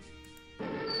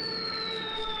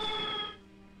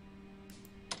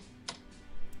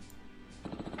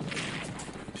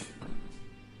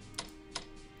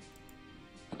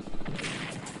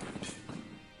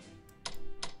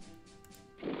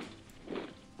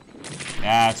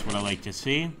 That's what I like to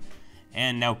see.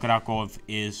 And now Krakow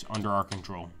is under our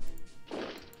control.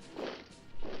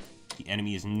 The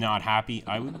enemy is not happy.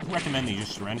 I would recommend they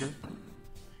just surrender.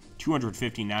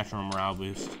 250 national morale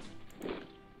boost.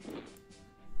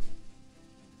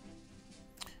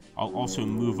 I'll also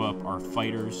move up our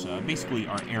fighters, basically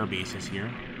our air bases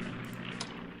here.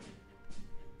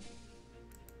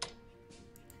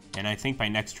 And I think by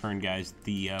next turn, guys,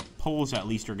 the Poles at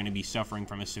least are going to be suffering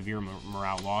from a severe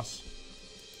morale loss,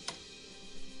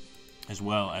 as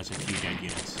well as a few dead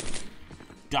units.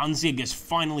 Danzig is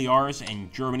finally ours,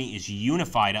 and Germany is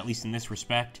unified, at least in this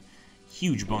respect.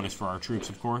 Huge bonus for our troops,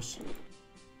 of course.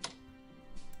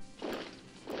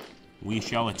 We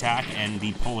shall attack, and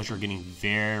the Polish are getting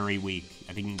very weak.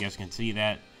 I think you guys can see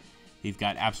that. They've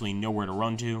got absolutely nowhere to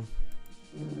run to.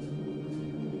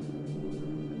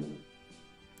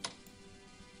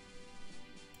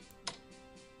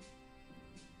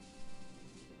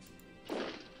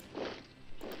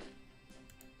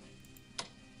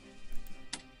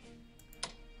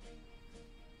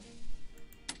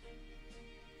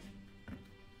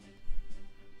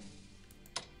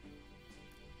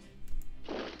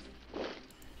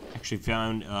 Actually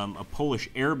found a Polish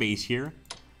air base here.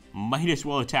 Might as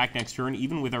well attack next turn,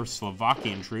 even with our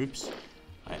Slovakian troops.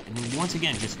 And once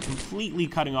again, just completely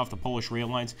cutting off the Polish rail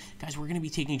lines. Guys, we're going to be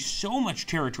taking so much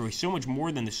territory, so much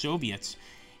more than the Soviets.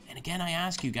 And again, I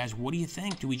ask you guys, what do you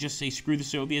think? Do we just say screw the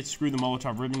Soviets, screw the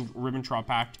Molotov-Ribbentrop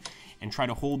Pact, and try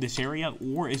to hold this area?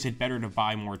 Or is it better to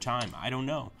buy more time? I don't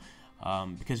know.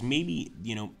 Because maybe,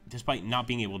 you know, despite not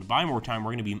being able to buy more time,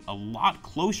 we're going to be a lot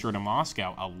closer to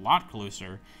Moscow, a lot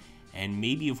closer. And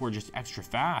maybe if we're just extra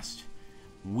fast,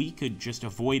 we could just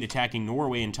avoid attacking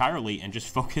Norway entirely and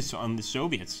just focus on the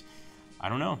Soviets. I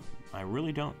don't know. I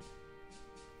really don't.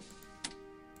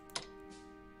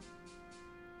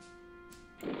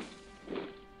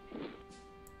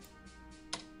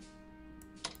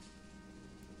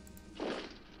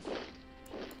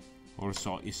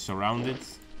 Warsaw is surrounded.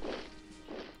 Make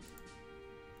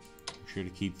sure to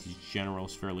keep these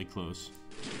generals fairly close.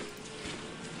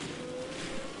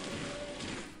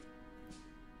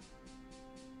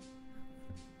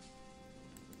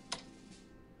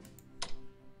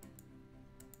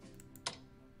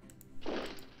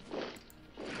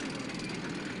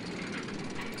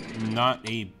 Not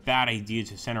a bad idea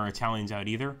to send our Italians out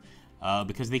either,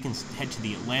 because they can head to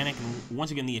the Atlantic, and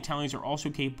once again, the Italians are also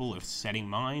capable of setting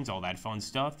mines, all that fun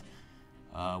stuff.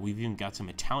 We've even got some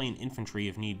Italian infantry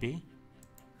if need be.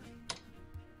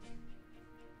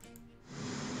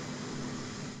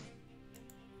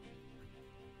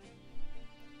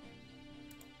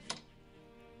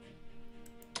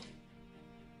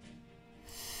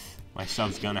 My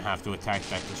sub's gonna have to attack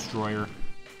that destroyer.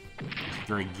 It's a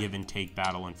very give-and-take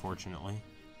battle, unfortunately.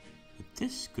 But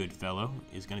this good fellow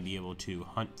is going to be able to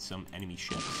hunt some enemy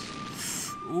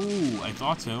ships. Ooh, I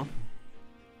thought so.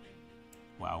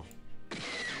 Wow.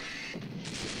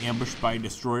 Ambushed by a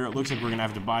destroyer. It looks like we're going to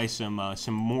have to buy some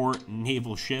more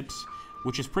naval ships,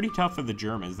 which is pretty tough for the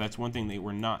Germans. That's one thing they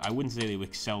were not... I wouldn't say they would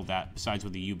excel that, besides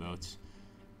with the U-boats.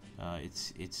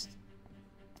 It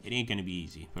ain't going to be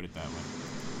easy, put it that way.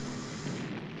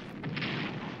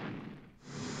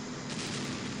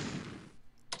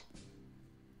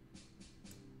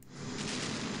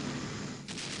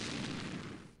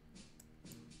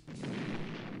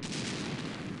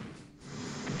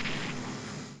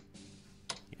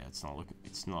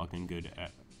 It's not looking good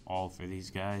at all for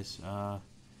these guys.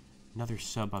 Another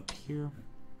sub up here.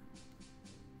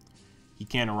 He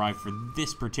can't arrive for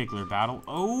this particular battle.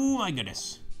 Oh my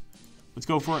goodness. Let's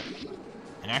go for it.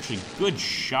 And actually, good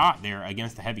shot there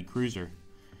against the heavy cruiser.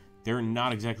 They're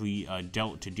not exactly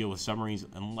dealt to deal with submarines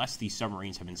unless these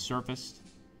submarines have been surfaced.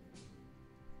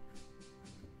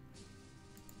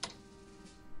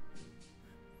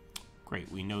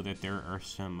 Great, we know that there are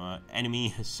some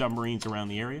enemy submarines around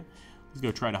the area. Let's go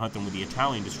try to hunt them with the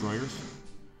Italian destroyers.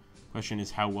 Question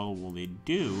is, how well will they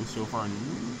do? So far,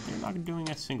 they're not doing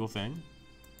a single thing.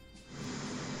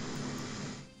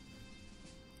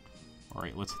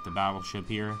 Alright, let's hit the battleship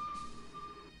here.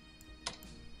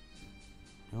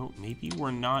 No, maybe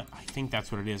we're not. I think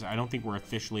that's what it is. I don't think we're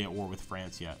officially at war with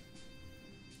France yet.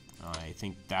 I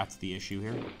think that's the issue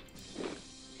here.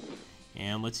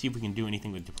 And let's see if we can do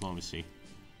anything with diplomacy.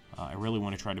 I really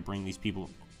want to try to bring these people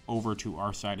over to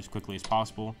our side as quickly as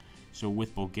possible. So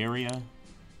with Bulgaria...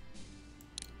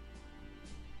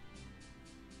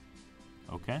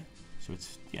 Okay. So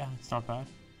it's not bad.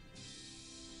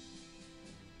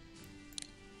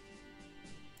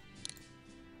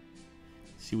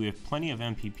 See, we have plenty of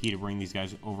MPP to bring these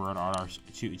guys over at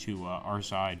our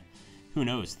side. Who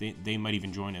knows? They might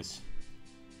even join us.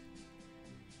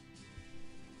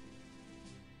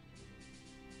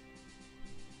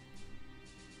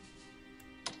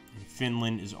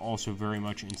 Finland is also very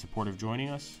much in support of joining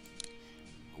us,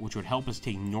 which would help us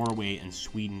take Norway and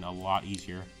Sweden a lot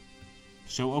easier.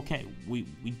 So, okay, we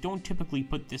don't typically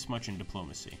put this much in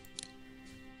diplomacy,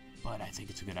 but I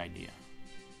think it's a good idea.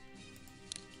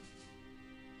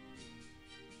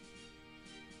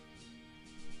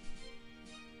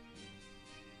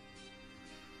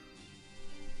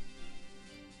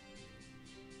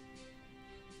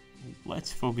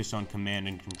 Let's focus on command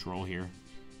and control here.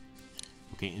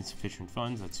 Okay, insufficient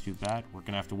funds, that's too bad. We're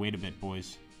gonna have to wait a bit,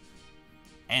 boys.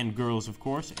 And girls, of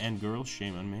course. And girls,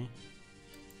 shame on me.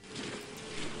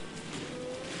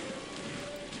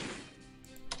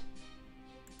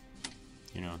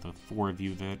 You know, the 4 of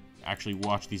you that actually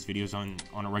watch these videos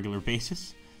on a regular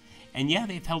basis. And yeah,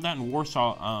 they've held out in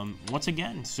Warsaw once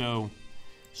again, so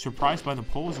surprised by the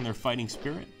Poles and their fighting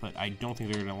spirit, but I don't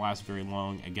think they're going to last very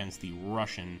long against the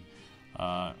Russian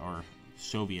or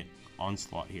Soviet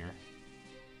onslaught here.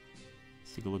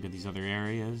 Let's take a look at these other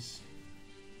areas.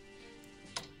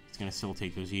 It's going to still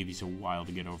take those Avies a while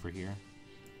to get over here.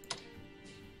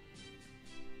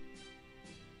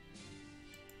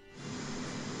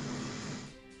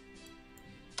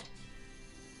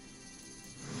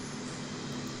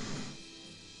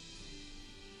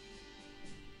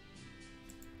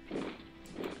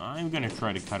 I'm going to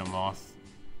try to cut him off.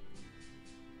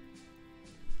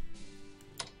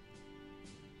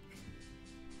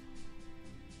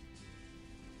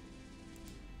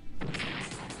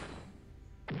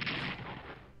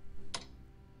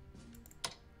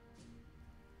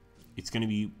 It's going to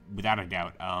be, without a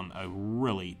doubt, a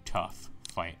really tough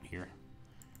fight here.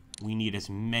 We need as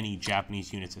many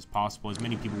Japanese units as possible, as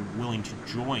many people willing to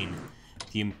join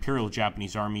the Imperial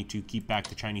Japanese Army to keep back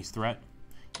the Chinese threat,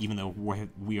 even though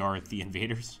we are the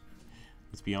invaders.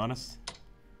 Let's be honest.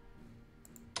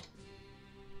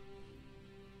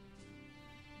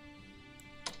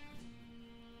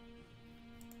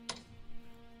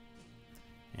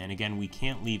 And again, we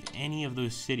can't leave any of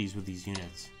those cities with these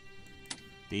units.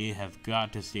 They have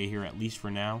got to stay here, at least for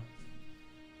now.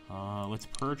 Let's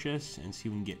purchase and see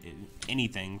if we can get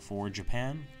anything for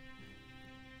Japan.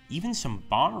 Even some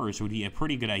bombers would be a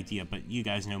pretty good idea, but you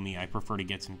guys know me. I prefer to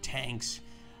get some tanks,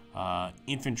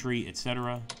 infantry,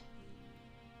 etc.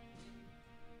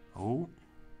 Oh.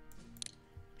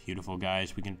 Beautiful,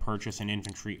 guys. We can purchase an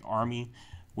infantry army,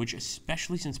 which,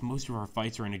 especially since most of our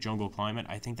fights are in a jungle climate,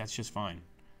 I think that's just fine.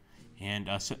 And,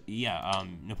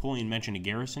 Napoleon mentioned a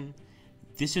garrison.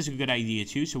 This is a good idea,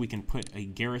 too, so we can put a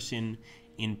garrison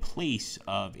in place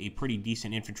of a pretty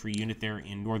decent infantry unit there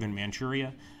in northern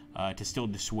Manchuria to still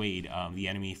dissuade the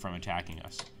enemy from attacking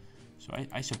us. So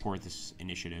I support this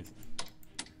initiative.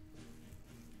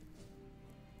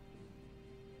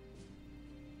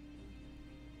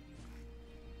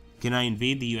 Can I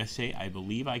invade the USA? I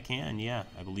believe I can, yeah.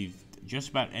 I believe just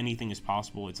about anything is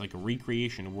possible. It's like a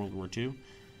recreation of World War II.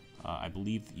 I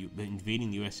believe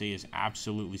invading the USA is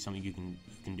absolutely something you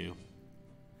can do.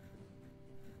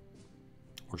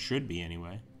 Or should be,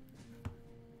 anyway.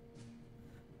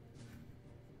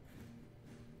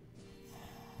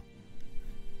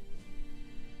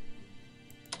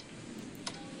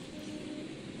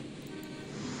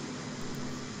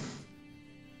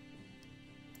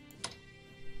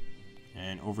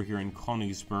 And over here in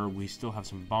Königsberg, we still have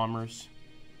some bombers.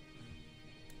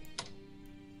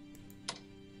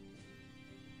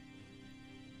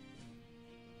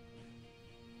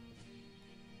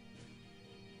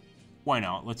 Why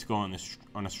not? Let's go on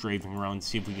a strafing run,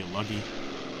 see if we get lucky.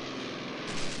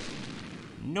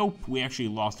 Nope, we actually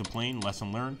lost a plane.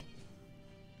 Lesson learned.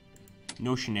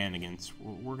 No shenanigans.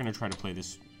 We're going to try to play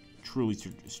this truly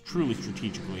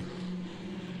strategically.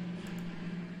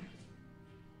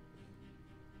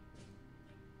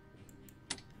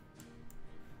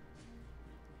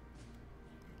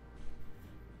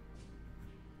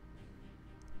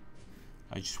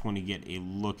 I just want to get a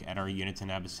look at our units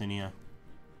in Abyssinia.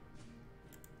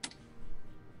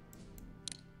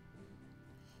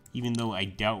 Even though I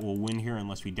doubt we'll win here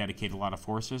unless we dedicate a lot of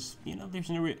forces, you know,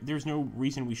 there's no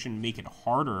reason we shouldn't make it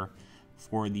harder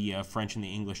for the French and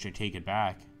the English to take it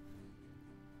back.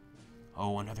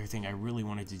 Oh, another thing I really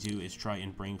wanted to do is try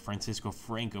and bring Francisco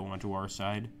Franco onto our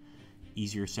side.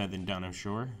 Easier said than done, I'm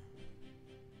sure.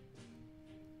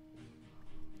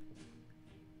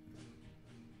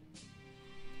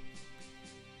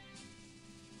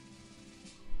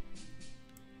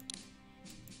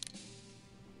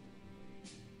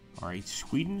 Alright,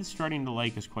 Sweden is starting to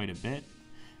like us quite a bit.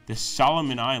 The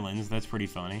Solomon Islands, that's pretty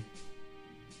funny.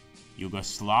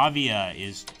 Yugoslavia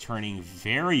is turning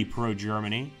very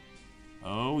pro-Germany.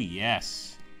 Oh,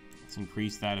 yes. Let's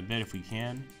increase that a bit if we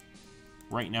can.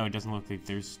 Right now, it doesn't look like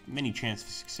there's many chances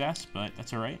of success, but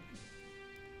that's alright.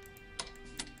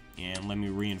 And let me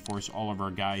reinforce all of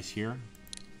our guys here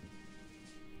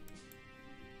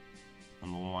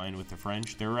on the line with the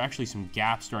French. There are actually some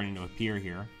gaps starting to appear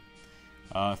here.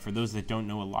 For those that don't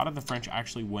know, a lot of the French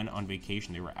actually went on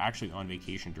vacation. They were actually on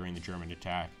vacation during the German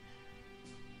attack.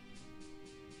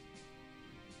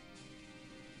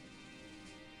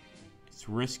 It's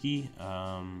risky,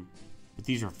 but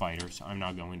these are fighters. I'm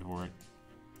not going for it.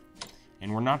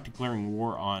 And we're not declaring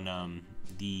war on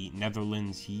the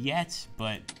Netherlands yet,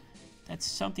 but that's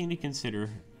something to consider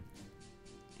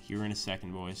here in a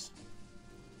second, boys.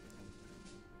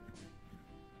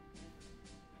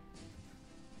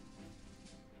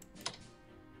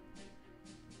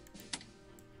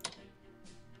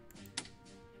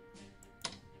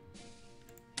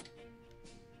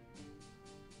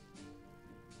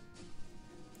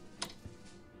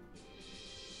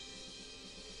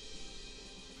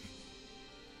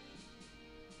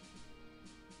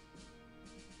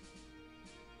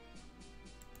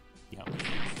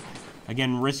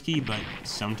 Again, risky, but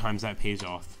sometimes that pays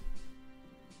off.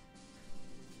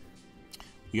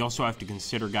 We also have to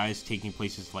consider, guys, taking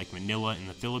places like Manila in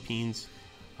the Philippines.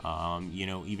 You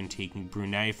know, even taking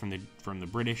Brunei from the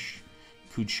British,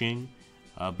 Kuching.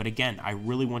 But again, I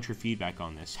really want your feedback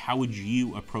on this. How would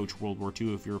you approach World War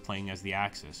II if you were playing as the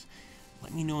Axis?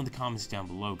 Let me know in the comments down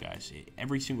below, guys.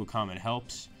 Every single comment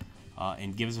helps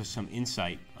and gives us some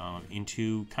insight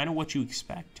into kind of what you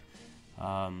expect,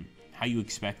 how you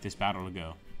expect this battle to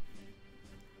go.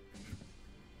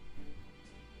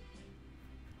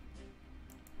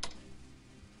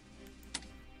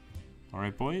 All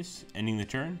right, boys, ending the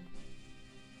turn.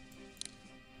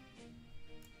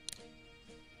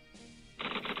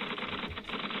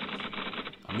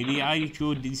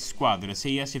 Amidiaio di squadra.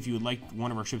 Say yes if you would like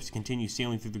one of our ships to continue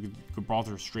sailing through the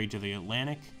Gibraltar Strait to the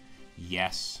Atlantic.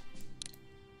 Yes.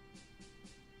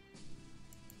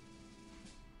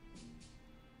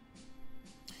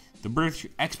 The British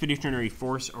Expeditionary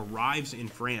Force arrives in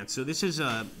France. So this is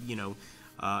you know,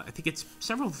 I think it's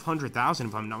several 100,000,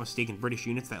 if I'm not mistaken, British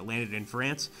units that landed in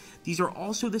France. These are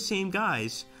also the same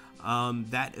guys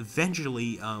that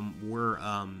eventually were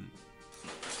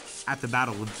at the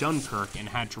Battle of Dunkirk and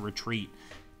had to retreat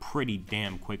pretty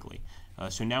damn quickly.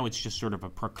 So now it's just sort of a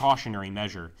precautionary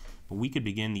measure, but we could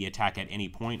begin the attack at any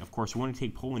point. Of course, we want to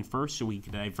take Poland first so we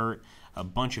can divert a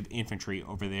bunch of infantry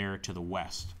over there to the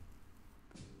west.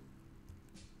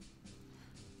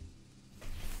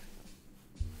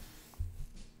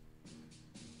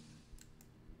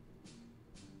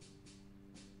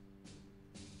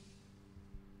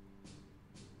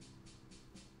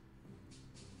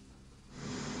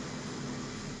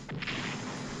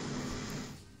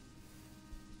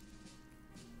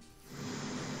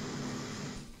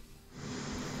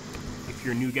 If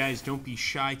you're new, guys, don't be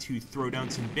shy to throw down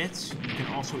some bits. You can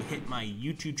also hit my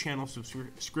YouTube channel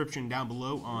subscription down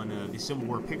below on the Civil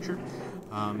War picture.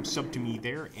 Sub to me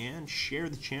there and share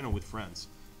the channel with friends.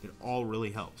 It all really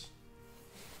helps.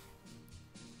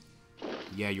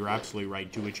 Yeah, you're absolutely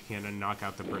right. Do what you can to knock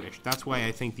out the British. That's why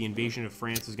I think the invasion of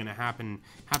France is going to have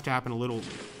to happen a little,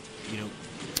 you know,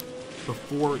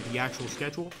 before the actual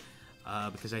schedule,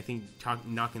 because I think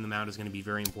knocking them out is going to be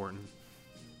very important.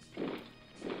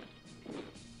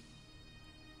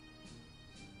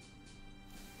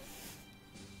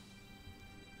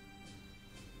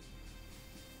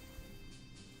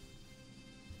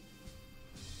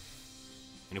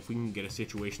 And if we can get a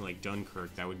situation like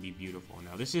Dunkirk, that would be beautiful.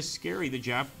 Now, this is scary.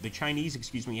 The Chinese,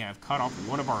 excuse me, have cut off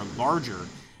one of our larger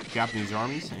Japanese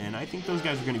armies, and I think those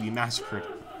guys are going to be massacred.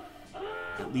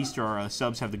 At least our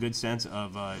subs have the good sense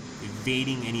of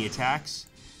evading any attacks.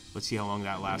 Let's see how long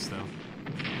that lasts, though.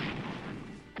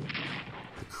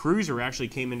 The cruiser actually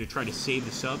came in to try to save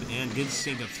the sub and did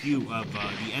sink a few of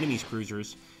the enemy's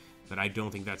cruisers, but I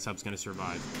don't think that sub's going to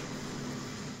survive.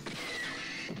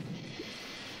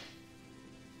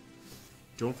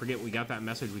 Don't forget, we got that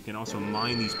message. We can also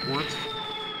mine these ports,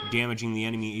 damaging the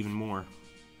enemy even more.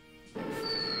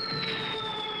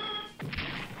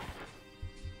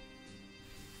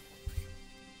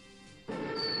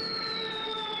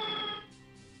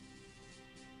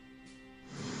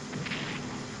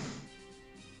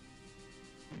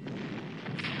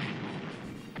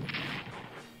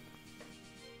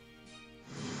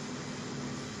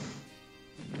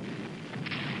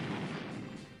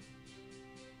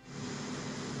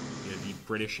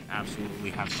 British absolutely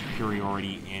have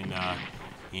superiority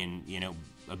in you know,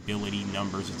 ability,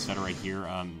 numbers, etc. here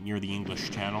near the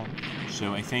English Channel.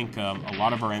 So I think a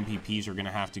lot of our MPPs are going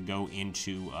to have to go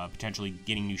into potentially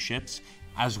getting new ships,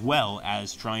 as well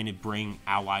as trying to bring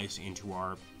allies into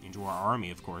our army,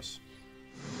 of course.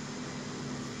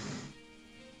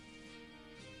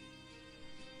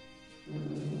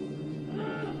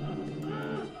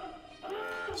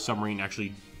 Submarine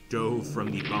actually dove from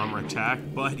the bomber attack,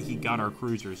 but he got our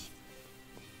cruisers.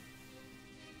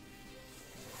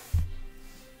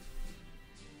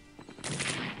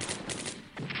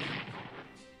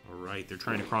 Alright, they're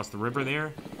trying to cross the river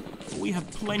there. But we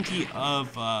have plenty of,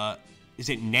 is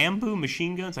it Nambu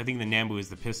machine guns? I think the Nambu is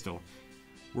the pistol.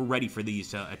 We're ready for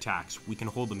these attacks. We can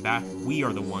hold them back. We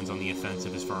are the ones on the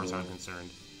offensive as far as I'm concerned.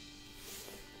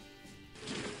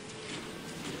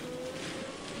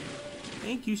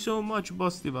 Thank you so much,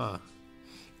 Bustiva.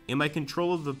 Am I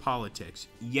control of the politics?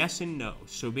 Yes and no.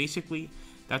 So basically,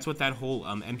 that's what that whole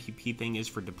MPP thing is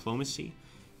for diplomacy.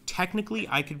 Technically,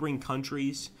 I could bring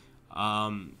countries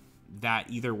that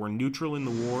either were neutral in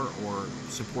the war or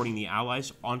supporting the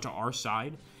Allies onto our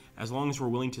side, as long as we're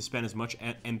willing to spend as much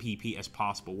MPP as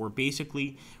possible. We're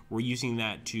using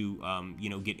that to, you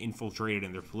know, get infiltrated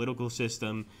in their political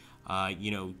system,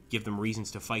 you know, give them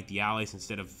reasons to fight the Allies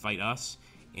instead of fight us.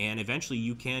 And eventually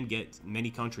you can get many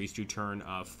countries to turn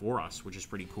for us, which is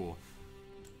pretty cool.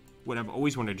 What I've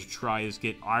always wanted to try is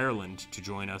get Ireland to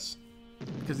join us.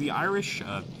 Because the Irish,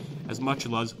 as much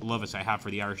love as I have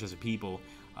for the Irish as a people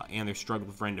and their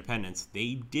struggle for independence,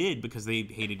 they did, because they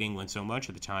hated England so much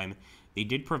at the time, they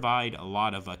did provide a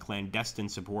lot of clandestine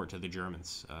support to the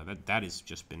Germans. That has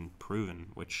just been proven,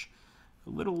 which a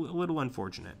little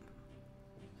unfortunate.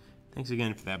 Thanks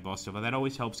again for that, Bostova. That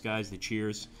always helps, guys. The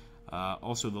cheers.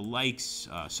 Also, the likes,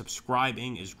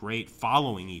 subscribing is great.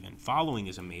 Following, even. Following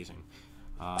is amazing.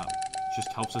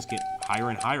 Just helps us get higher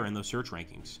and higher in those search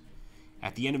rankings.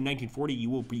 At the end of 1940,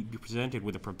 you will be presented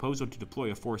with a proposal to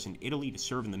deploy a force in Italy to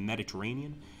serve in the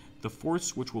Mediterranean. The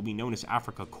force, which will be known as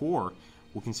Africa Corps,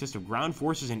 will consist of ground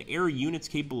forces and air units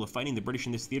capable of fighting the British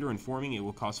in this theater, and forming it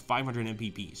will cost 500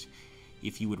 MPPs.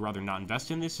 If you would rather not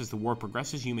invest in this, as the war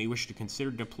progresses, you may wish to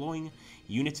consider deploying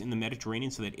units in the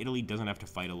Mediterranean so that Italy doesn't have to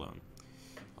fight alone.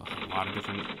 A lot of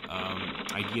different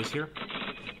ideas here.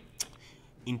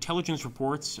 Intelligence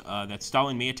reports that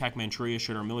Stalin may attack Manchuria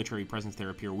should our military presence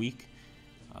there appear weak.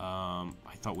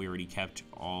 I thought we already kept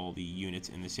all the units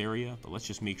in this area, but let's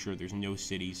just make sure there's no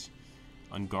cities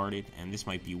unguarded, and this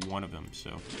might be one of them. So,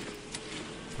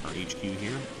 our HQ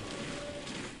here.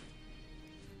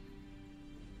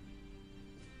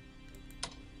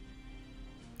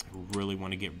 I really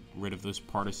want to get rid of those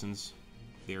partisans.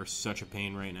 They are such a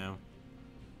pain right now.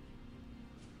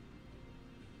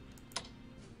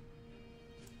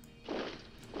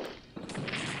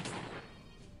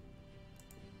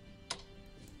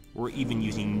 We're even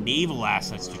using naval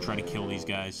assets to try to kill these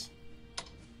guys.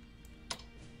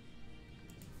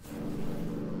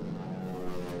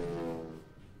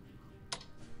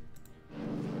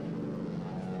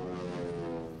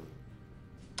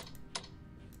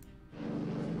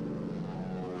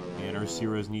 And our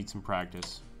heroes need some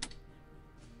practice.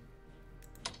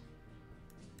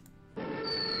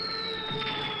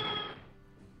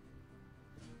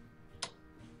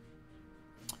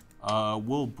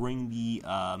 We'll bring the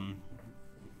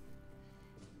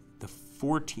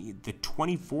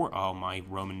 24. Oh, my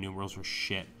Roman numerals are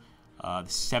shit. The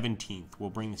 17th. We'll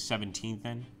bring the 17th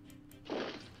in.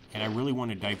 And I really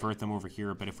want to divert them over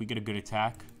here, but if we get a good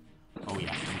attack, oh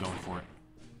yeah, I'm going for it.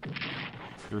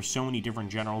 There are so many different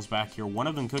generals back here. One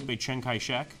of them could be Chiang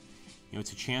Kai-shek. You know,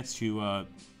 it's a chance to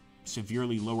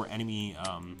severely lower enemy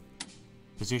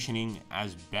positioning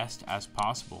as best as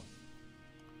possible.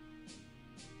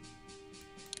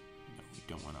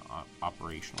 Don't want to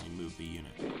operationally move the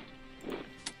unit.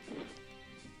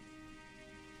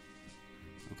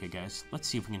 Okay, guys, let's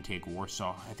see if we can take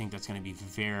Warsaw. I think that's going to be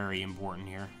very important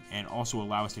here, and also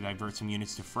allow us to divert some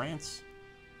units to France.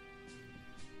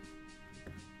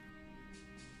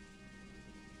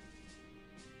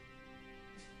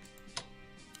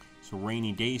 So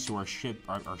rainy days, so our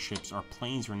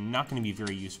planes are not going to be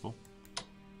very useful.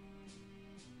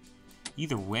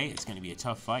 Either way, it's going to be a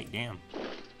tough fight. Damn.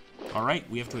 Alright,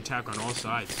 we have to attack on all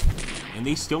sides. And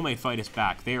they still may fight us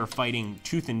back. They are fighting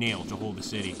tooth and nail to hold the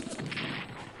city.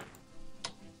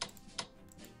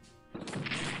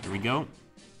 Here we go.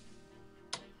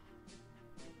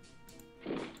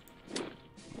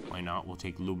 Why not? We'll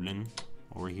take Lublin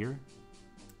over here.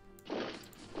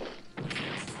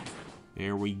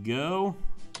 There we go.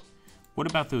 What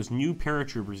about those new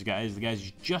paratroopers, guys? The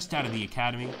guys just out of the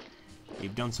academy.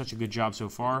 They've done such a good job so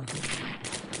far.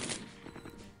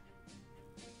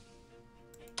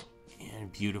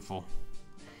 Beautiful.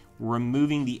 We're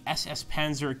removing the SS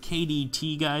Panzer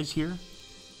KDT guys here.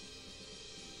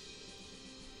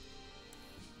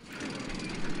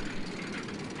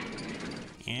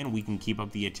 And we can keep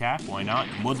up the attack. Why not?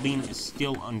 Modlin is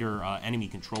still under enemy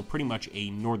control. Pretty much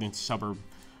a northern suburb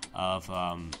of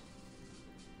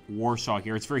Warsaw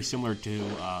here. It's very similar to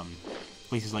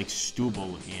places like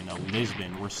Stubble in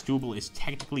Lisbon, where Stubble is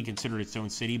technically considered its own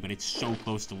city, but it's so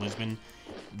close to Lisbon.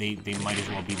 They might as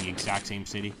well be the exact same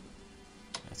city.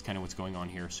 That's kind of what's going on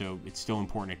here. So it's still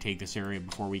important to take this area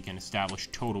before we can establish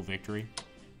total victory.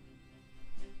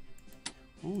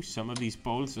 Ooh, some of these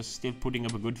Poles are still putting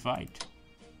up a good fight.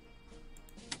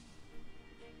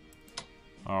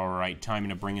 Alright, time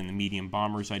to bring in the medium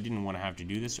bombers. I didn't want to have to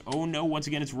do this. Oh no, once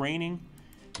again it's raining.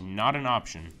 Not an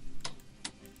option.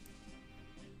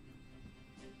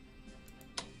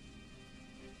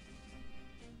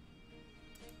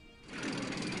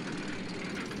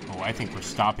 I think we're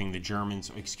stopping the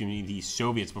Germans, excuse me, the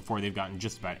Soviets before they've gotten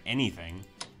just about anything,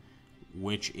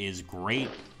 which is great.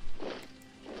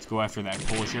 Let's go after that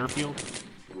Polish airfield.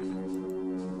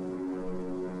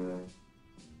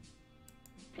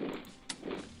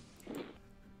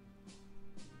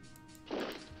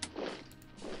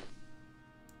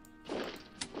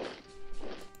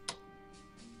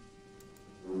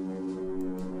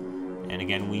 And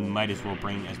again, we might as well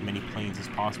bring as many planes as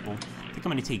possible. I think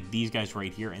I'm going to take these guys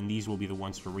right here, and these will be the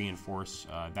ones to reinforce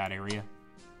that area.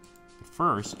 But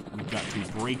first, we've got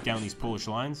to break down these Polish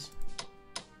lines.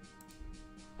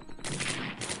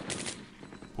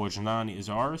 Poznan is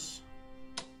ours.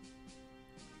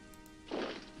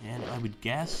 And I would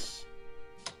guess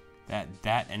that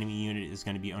that enemy unit is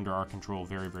going to be under our control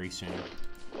very, very soon.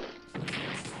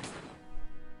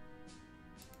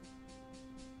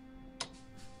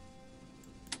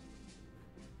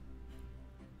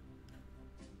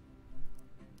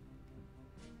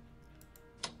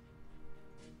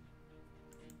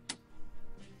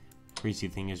 Crazy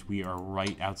thing is we are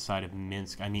right outside of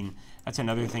Minsk. I mean, that's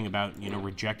another thing about, you know,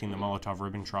 rejecting the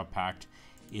Molotov-Ribbentrop Pact,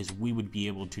 is we would be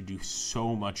able to do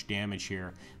so much damage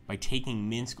here. By taking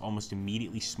Minsk almost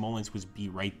immediately, Smolensk would be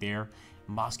right there.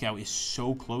 Moscow is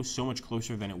so close, so much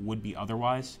closer than it would be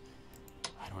otherwise.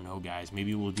 I don't know, guys.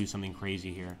 Maybe we'll do something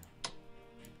crazy here.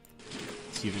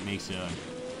 See if it makes a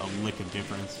lick of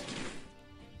difference.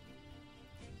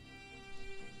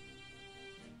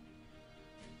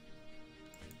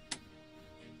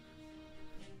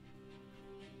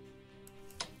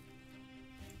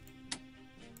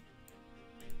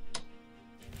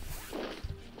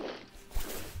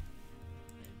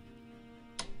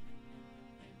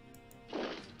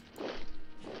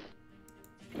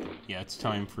 Yeah, it's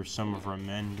time for some of our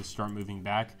men to start moving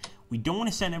back. We don't want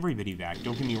to send everybody back,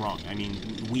 don't get me wrong. I mean,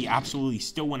 we absolutely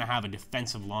still want to have a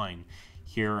defensive line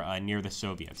here near the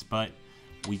Soviets, but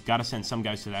we've got to send some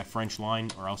guys to that French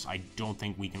line, or else I don't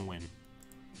think we can win.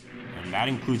 And that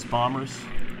includes bombers.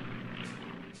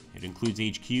 It includes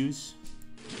HQs.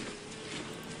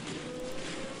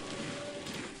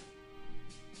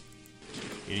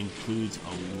 It includes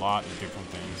a lot of different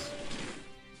things.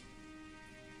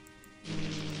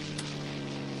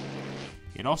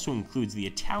 It also includes the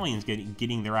Italians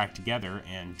getting their act together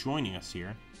and joining us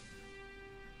here.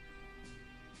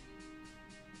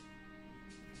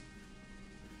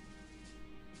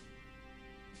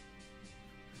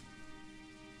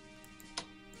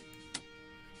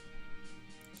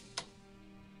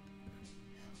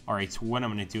 Alright, so what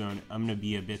I'm going to do, I'm going to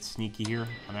be a bit sneaky here.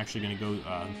 I'm actually going to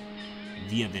go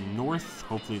via the north.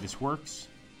 Hopefully this works.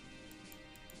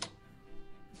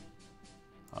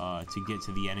 To get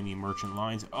to the enemy merchant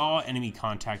lines. Oh, enemy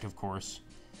contact, of course.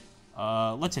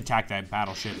 Let's attack that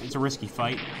battleship. It's a risky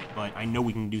fight, but I know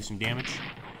we can do some damage.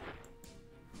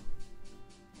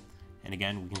 And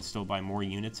again, we can still buy more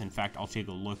units. In fact, I'll take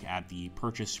a look at the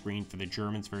purchase screen for the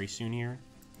Germans very soon here.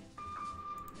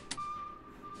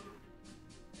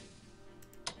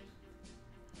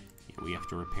 Yeah, we have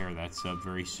to repair that sub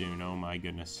very soon. Oh my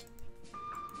goodness.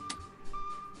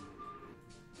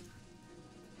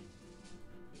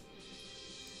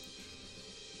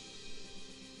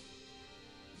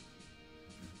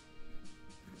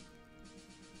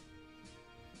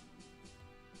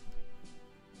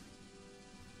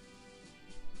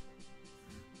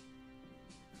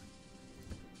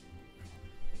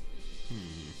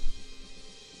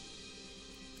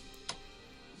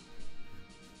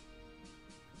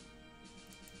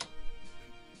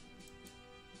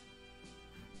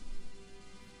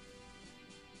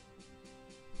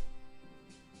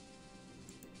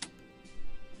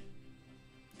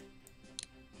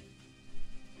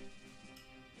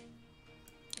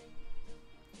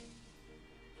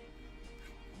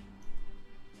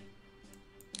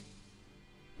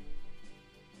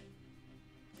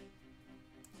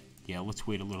 Yeah, let's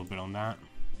wait a little bit on that.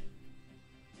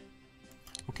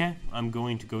 Okay, I'm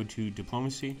going to go to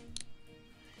diplomacy.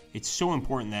 It's so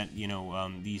important that, you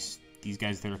know, these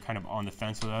guys that are kind of on the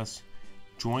fence with us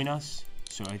join us.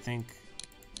 So I think...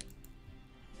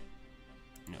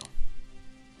 No.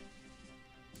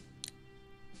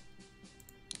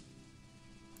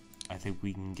 I think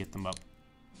we can get them up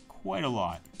quite a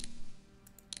lot.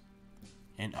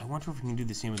 And I wonder if we can do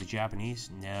the same with the Japanese.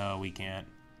 No, we can't.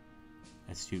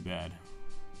 That's too bad.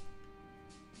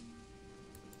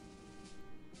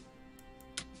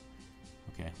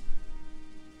 Okay.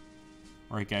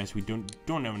 Alright guys, we don't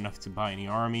have enough to buy any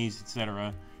armies,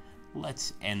 etc.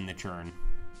 Let's end the turn.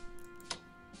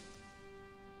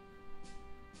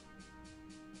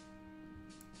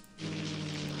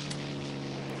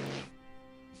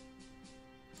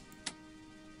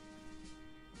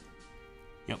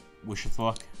 Yep, wish us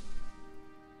luck.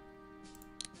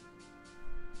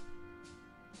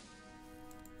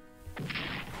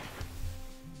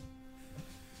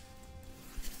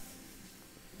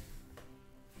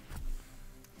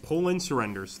 Poland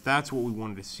surrenders. That's what we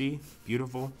wanted to see.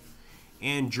 Beautiful.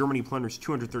 and Germany plunders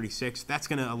 236. That's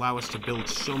going to allow us to build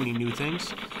so many new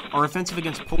things. Our offensive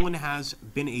against Poland has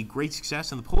been a great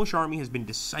success, and the Polish army has been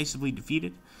decisively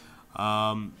defeated.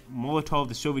 Molotov,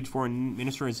 the Soviet foreign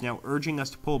minister, is now urging us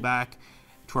to pull back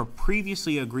to our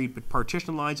previously agreed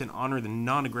partition lines and honor the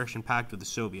non-aggression pact with the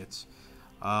Soviets.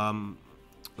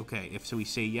 Okay, if we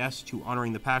say yes to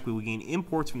honoring the pact, we will gain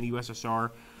imports from the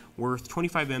USSR worth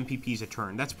 25 MPPs a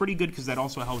turn. That's pretty good because that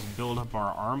also helps build up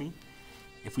our army.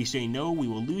 If we say no, we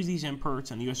will lose these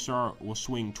imports, and the USSR will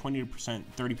swing 20%,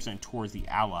 30% towards the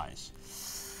Allies.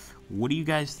 What do you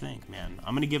guys think, man?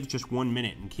 I'm going to give it just 1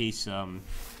 minute in case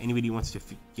anybody wants to,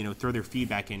 throw their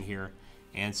feedback in here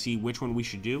and see which one we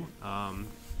should do.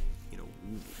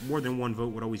 More than one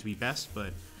vote would always be best,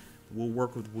 but we'll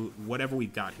work with whatever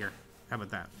we've got here. How about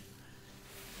that?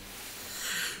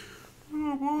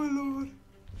 Oh, my Lord.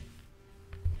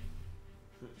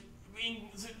 Being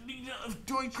the leader of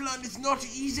Deutschland is not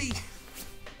easy.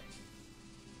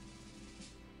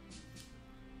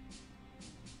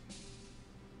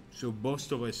 So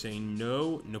Bostov is saying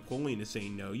no. Napoleon is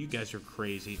saying no. You guys are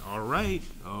crazy. All right.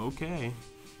 Okay.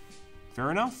 Fair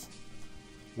enough.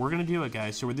 We're gonna do it,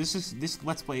 guys. So this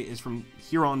Let's Play is from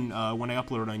here on. When I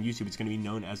upload it on YouTube, it's gonna be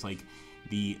known as like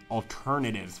the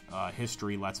alternative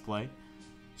history Let's Play.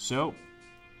 So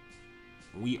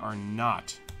we are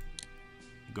not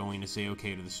going to say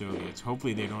okay to the Soviets.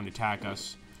 Hopefully they don't attack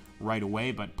us right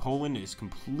away, but Poland has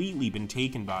completely been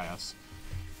taken by us.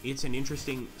 It's an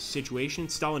interesting situation.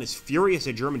 Stalin is furious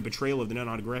at German betrayal of the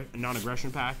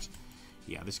non-aggression pact.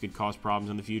 Yeah, this could cause problems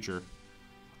in the future.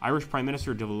 Irish Prime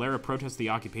Minister de Valera protests the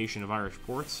occupation of Irish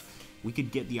ports. We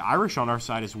could get the Irish on our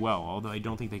side as well, although I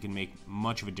don't think they can make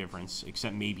much of a difference,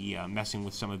 except maybe messing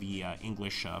with some of the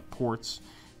English ports,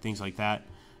 things like that.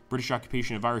 British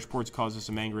occupation of Irish ports causes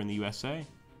some anger in the USA.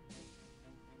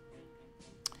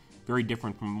 Very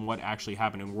different from what actually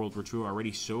happened in World War II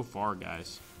already so far,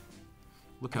 guys.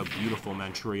 Look how beautiful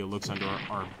Manchuria looks under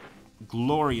our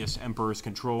glorious Emperor's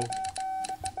control.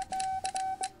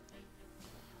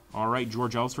 Alright,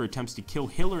 George Elster attempts to kill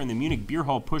Hitler in the Munich Beer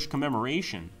Hall push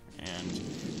commemoration. And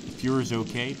the Fuhrer's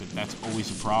okay, but that's always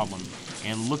a problem.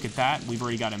 And look at that, we've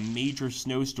already got a major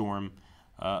snowstorm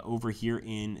over here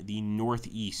in the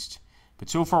northeast. But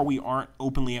so far we aren't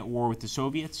openly at war with the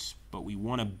Soviets, but we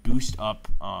want to boost up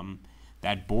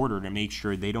that border to make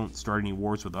sure they don't start any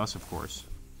wars with us, of course.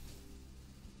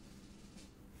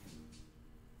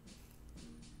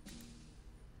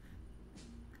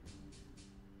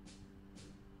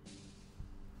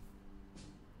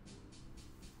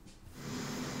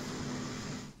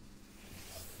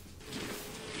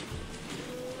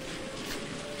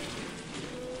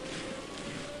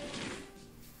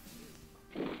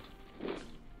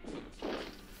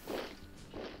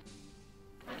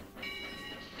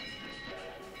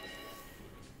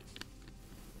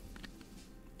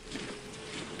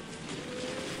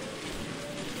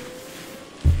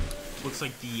 Looks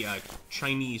like the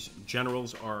Chinese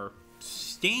generals are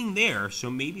staying there, so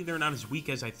maybe they're not as weak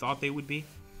as I thought they would be.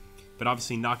 But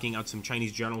obviously knocking out some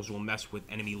Chinese generals will mess with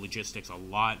enemy logistics a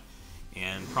lot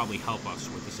and probably help us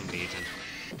with this invasion.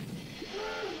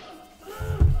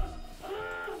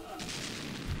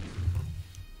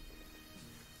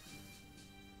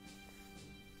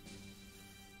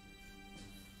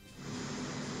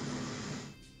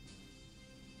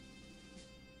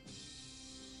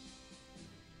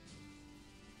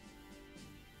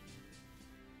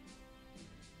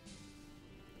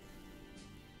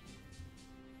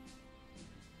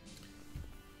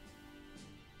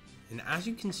 And as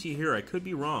you can see here, I could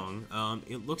be wrong,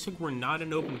 it looks like we're not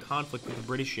in open conflict with the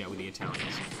British yet, with the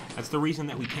Italians. That's the reason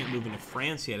that we can't move into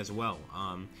France yet as well.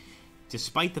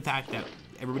 Despite the fact that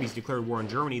everybody's declared war on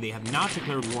Germany, they have not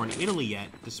declared war on Italy yet,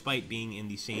 despite being in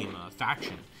the same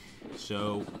faction.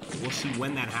 So we'll see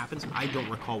when that happens. I don't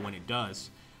recall when it does,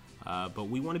 but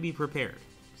we want to be prepared.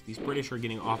 These British are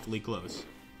getting awfully close.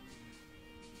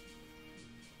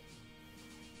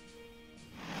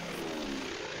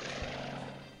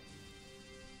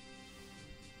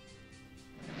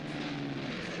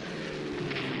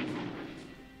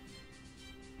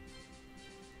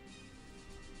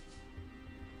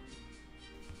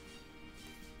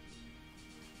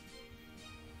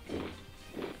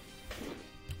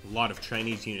 A lot of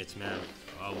Chinese units, man.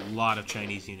 A lot of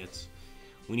Chinese units.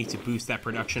 We need to boost that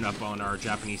production up on our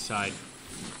Japanese side.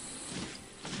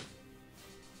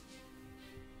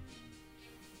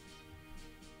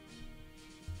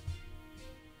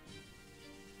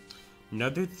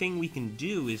 Another thing we can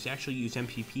do is actually use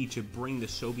MPP to bring the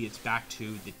Soviets back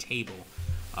to the table.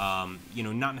 You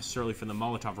know, not necessarily for the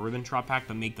Molotov-Ribbentrop Pact,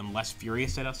 but make them less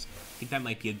furious at us. I think that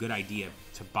might be a good idea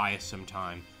to buy us some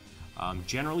time.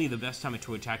 Generally, the best time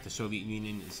to attack the Soviet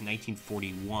Union is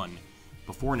 1941,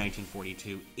 before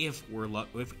 1942, if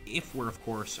we're of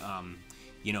course,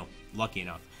 you know, lucky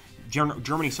enough.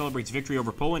 Germany celebrates victory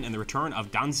over Poland and the return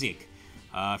of Danzig.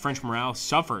 French morale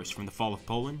suffers from the fall of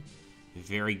Poland.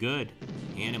 Very good.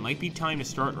 And it might be time to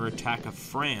start our attack of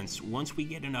France once we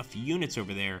get enough units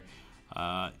over there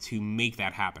to make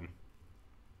that happen.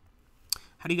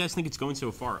 How do you guys think it's going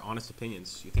so far? Honest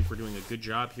opinions. You think we're doing a good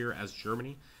job here as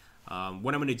Germany?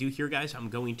 What I'm going to do here, guys, I'm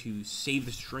going to save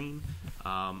the stream.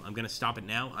 I'm going to stop it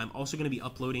now. I'm also going to be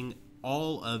uploading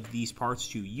all of these parts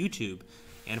to YouTube.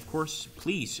 And, of course,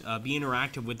 please be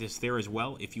interactive with this there as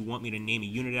well. If you want me to name a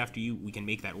unit after you, we can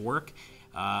make that work.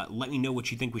 Let me know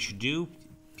what you think we should do.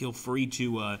 Feel free to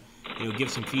you know, give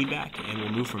some feedback, and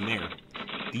we'll move from there.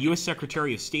 The U.S.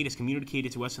 Secretary of State has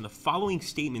communicated to us in the following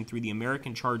statement through the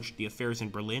American chargé d'affaires in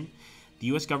Berlin. The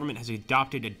U.S. government has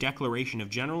adopted a declaration of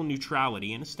general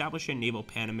neutrality and established a naval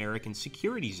Pan-American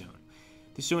security zone.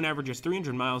 This zone averages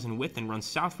 300 miles in width and runs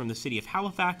south from the city of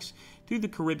Halifax through the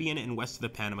Caribbean and west of the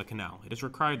Panama Canal. It is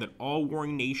required that all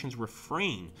warring nations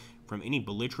refrain from any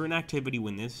belligerent activity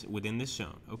within this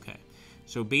zone. Okay.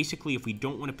 So basically, if we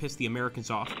don't want to piss the Americans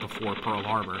off before Pearl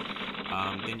Harbor,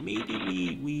 then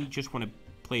maybe we just want to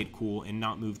play it cool and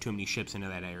not move too many ships into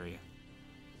that area.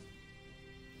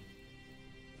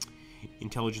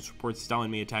 Intelligence reports Stalin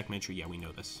may attack Manchuria. Yeah, we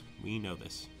know this. We know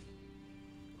this.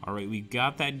 Alright, we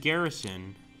got that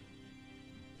garrison.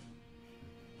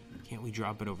 Can't we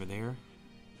drop it over there?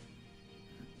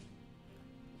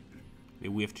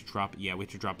 Maybe we have to drop it. Yeah, we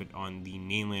have to drop it on the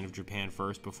mainland of Japan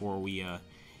first before we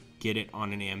get it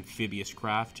on an amphibious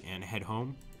craft and head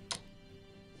home.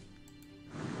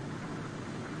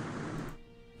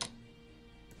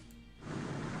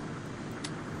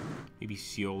 Maybe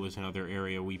Seoul is another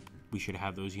area we should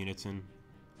have those units in.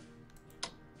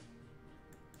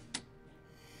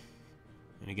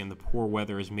 And again, the poor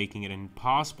weather is making it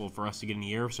impossible for us to get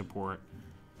any air support.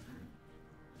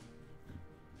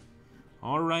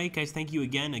 Alright, guys, thank you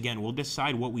again. Again, we'll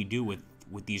decide what we do with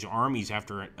these armies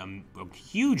after a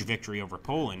huge victory over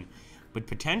Poland, but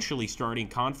potentially starting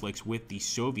conflicts with the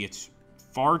Soviets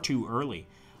far too early.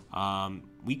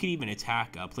 We could even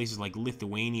attack places like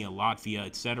Lithuania, Latvia,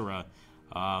 etc.,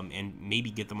 and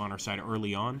maybe get them on our side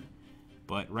early on.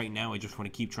 But right now, I just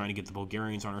want to keep trying to get the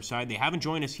Bulgarians on our side. They haven't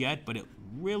joined us yet, but it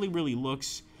really, really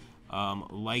looks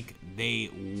like they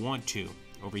want to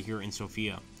over here in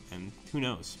Sofia. And who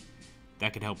knows?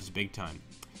 That could help us big time.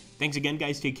 Thanks again,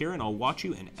 guys. Take care, and I'll watch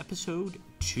you in episode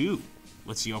 2.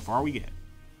 Let's see how far we get.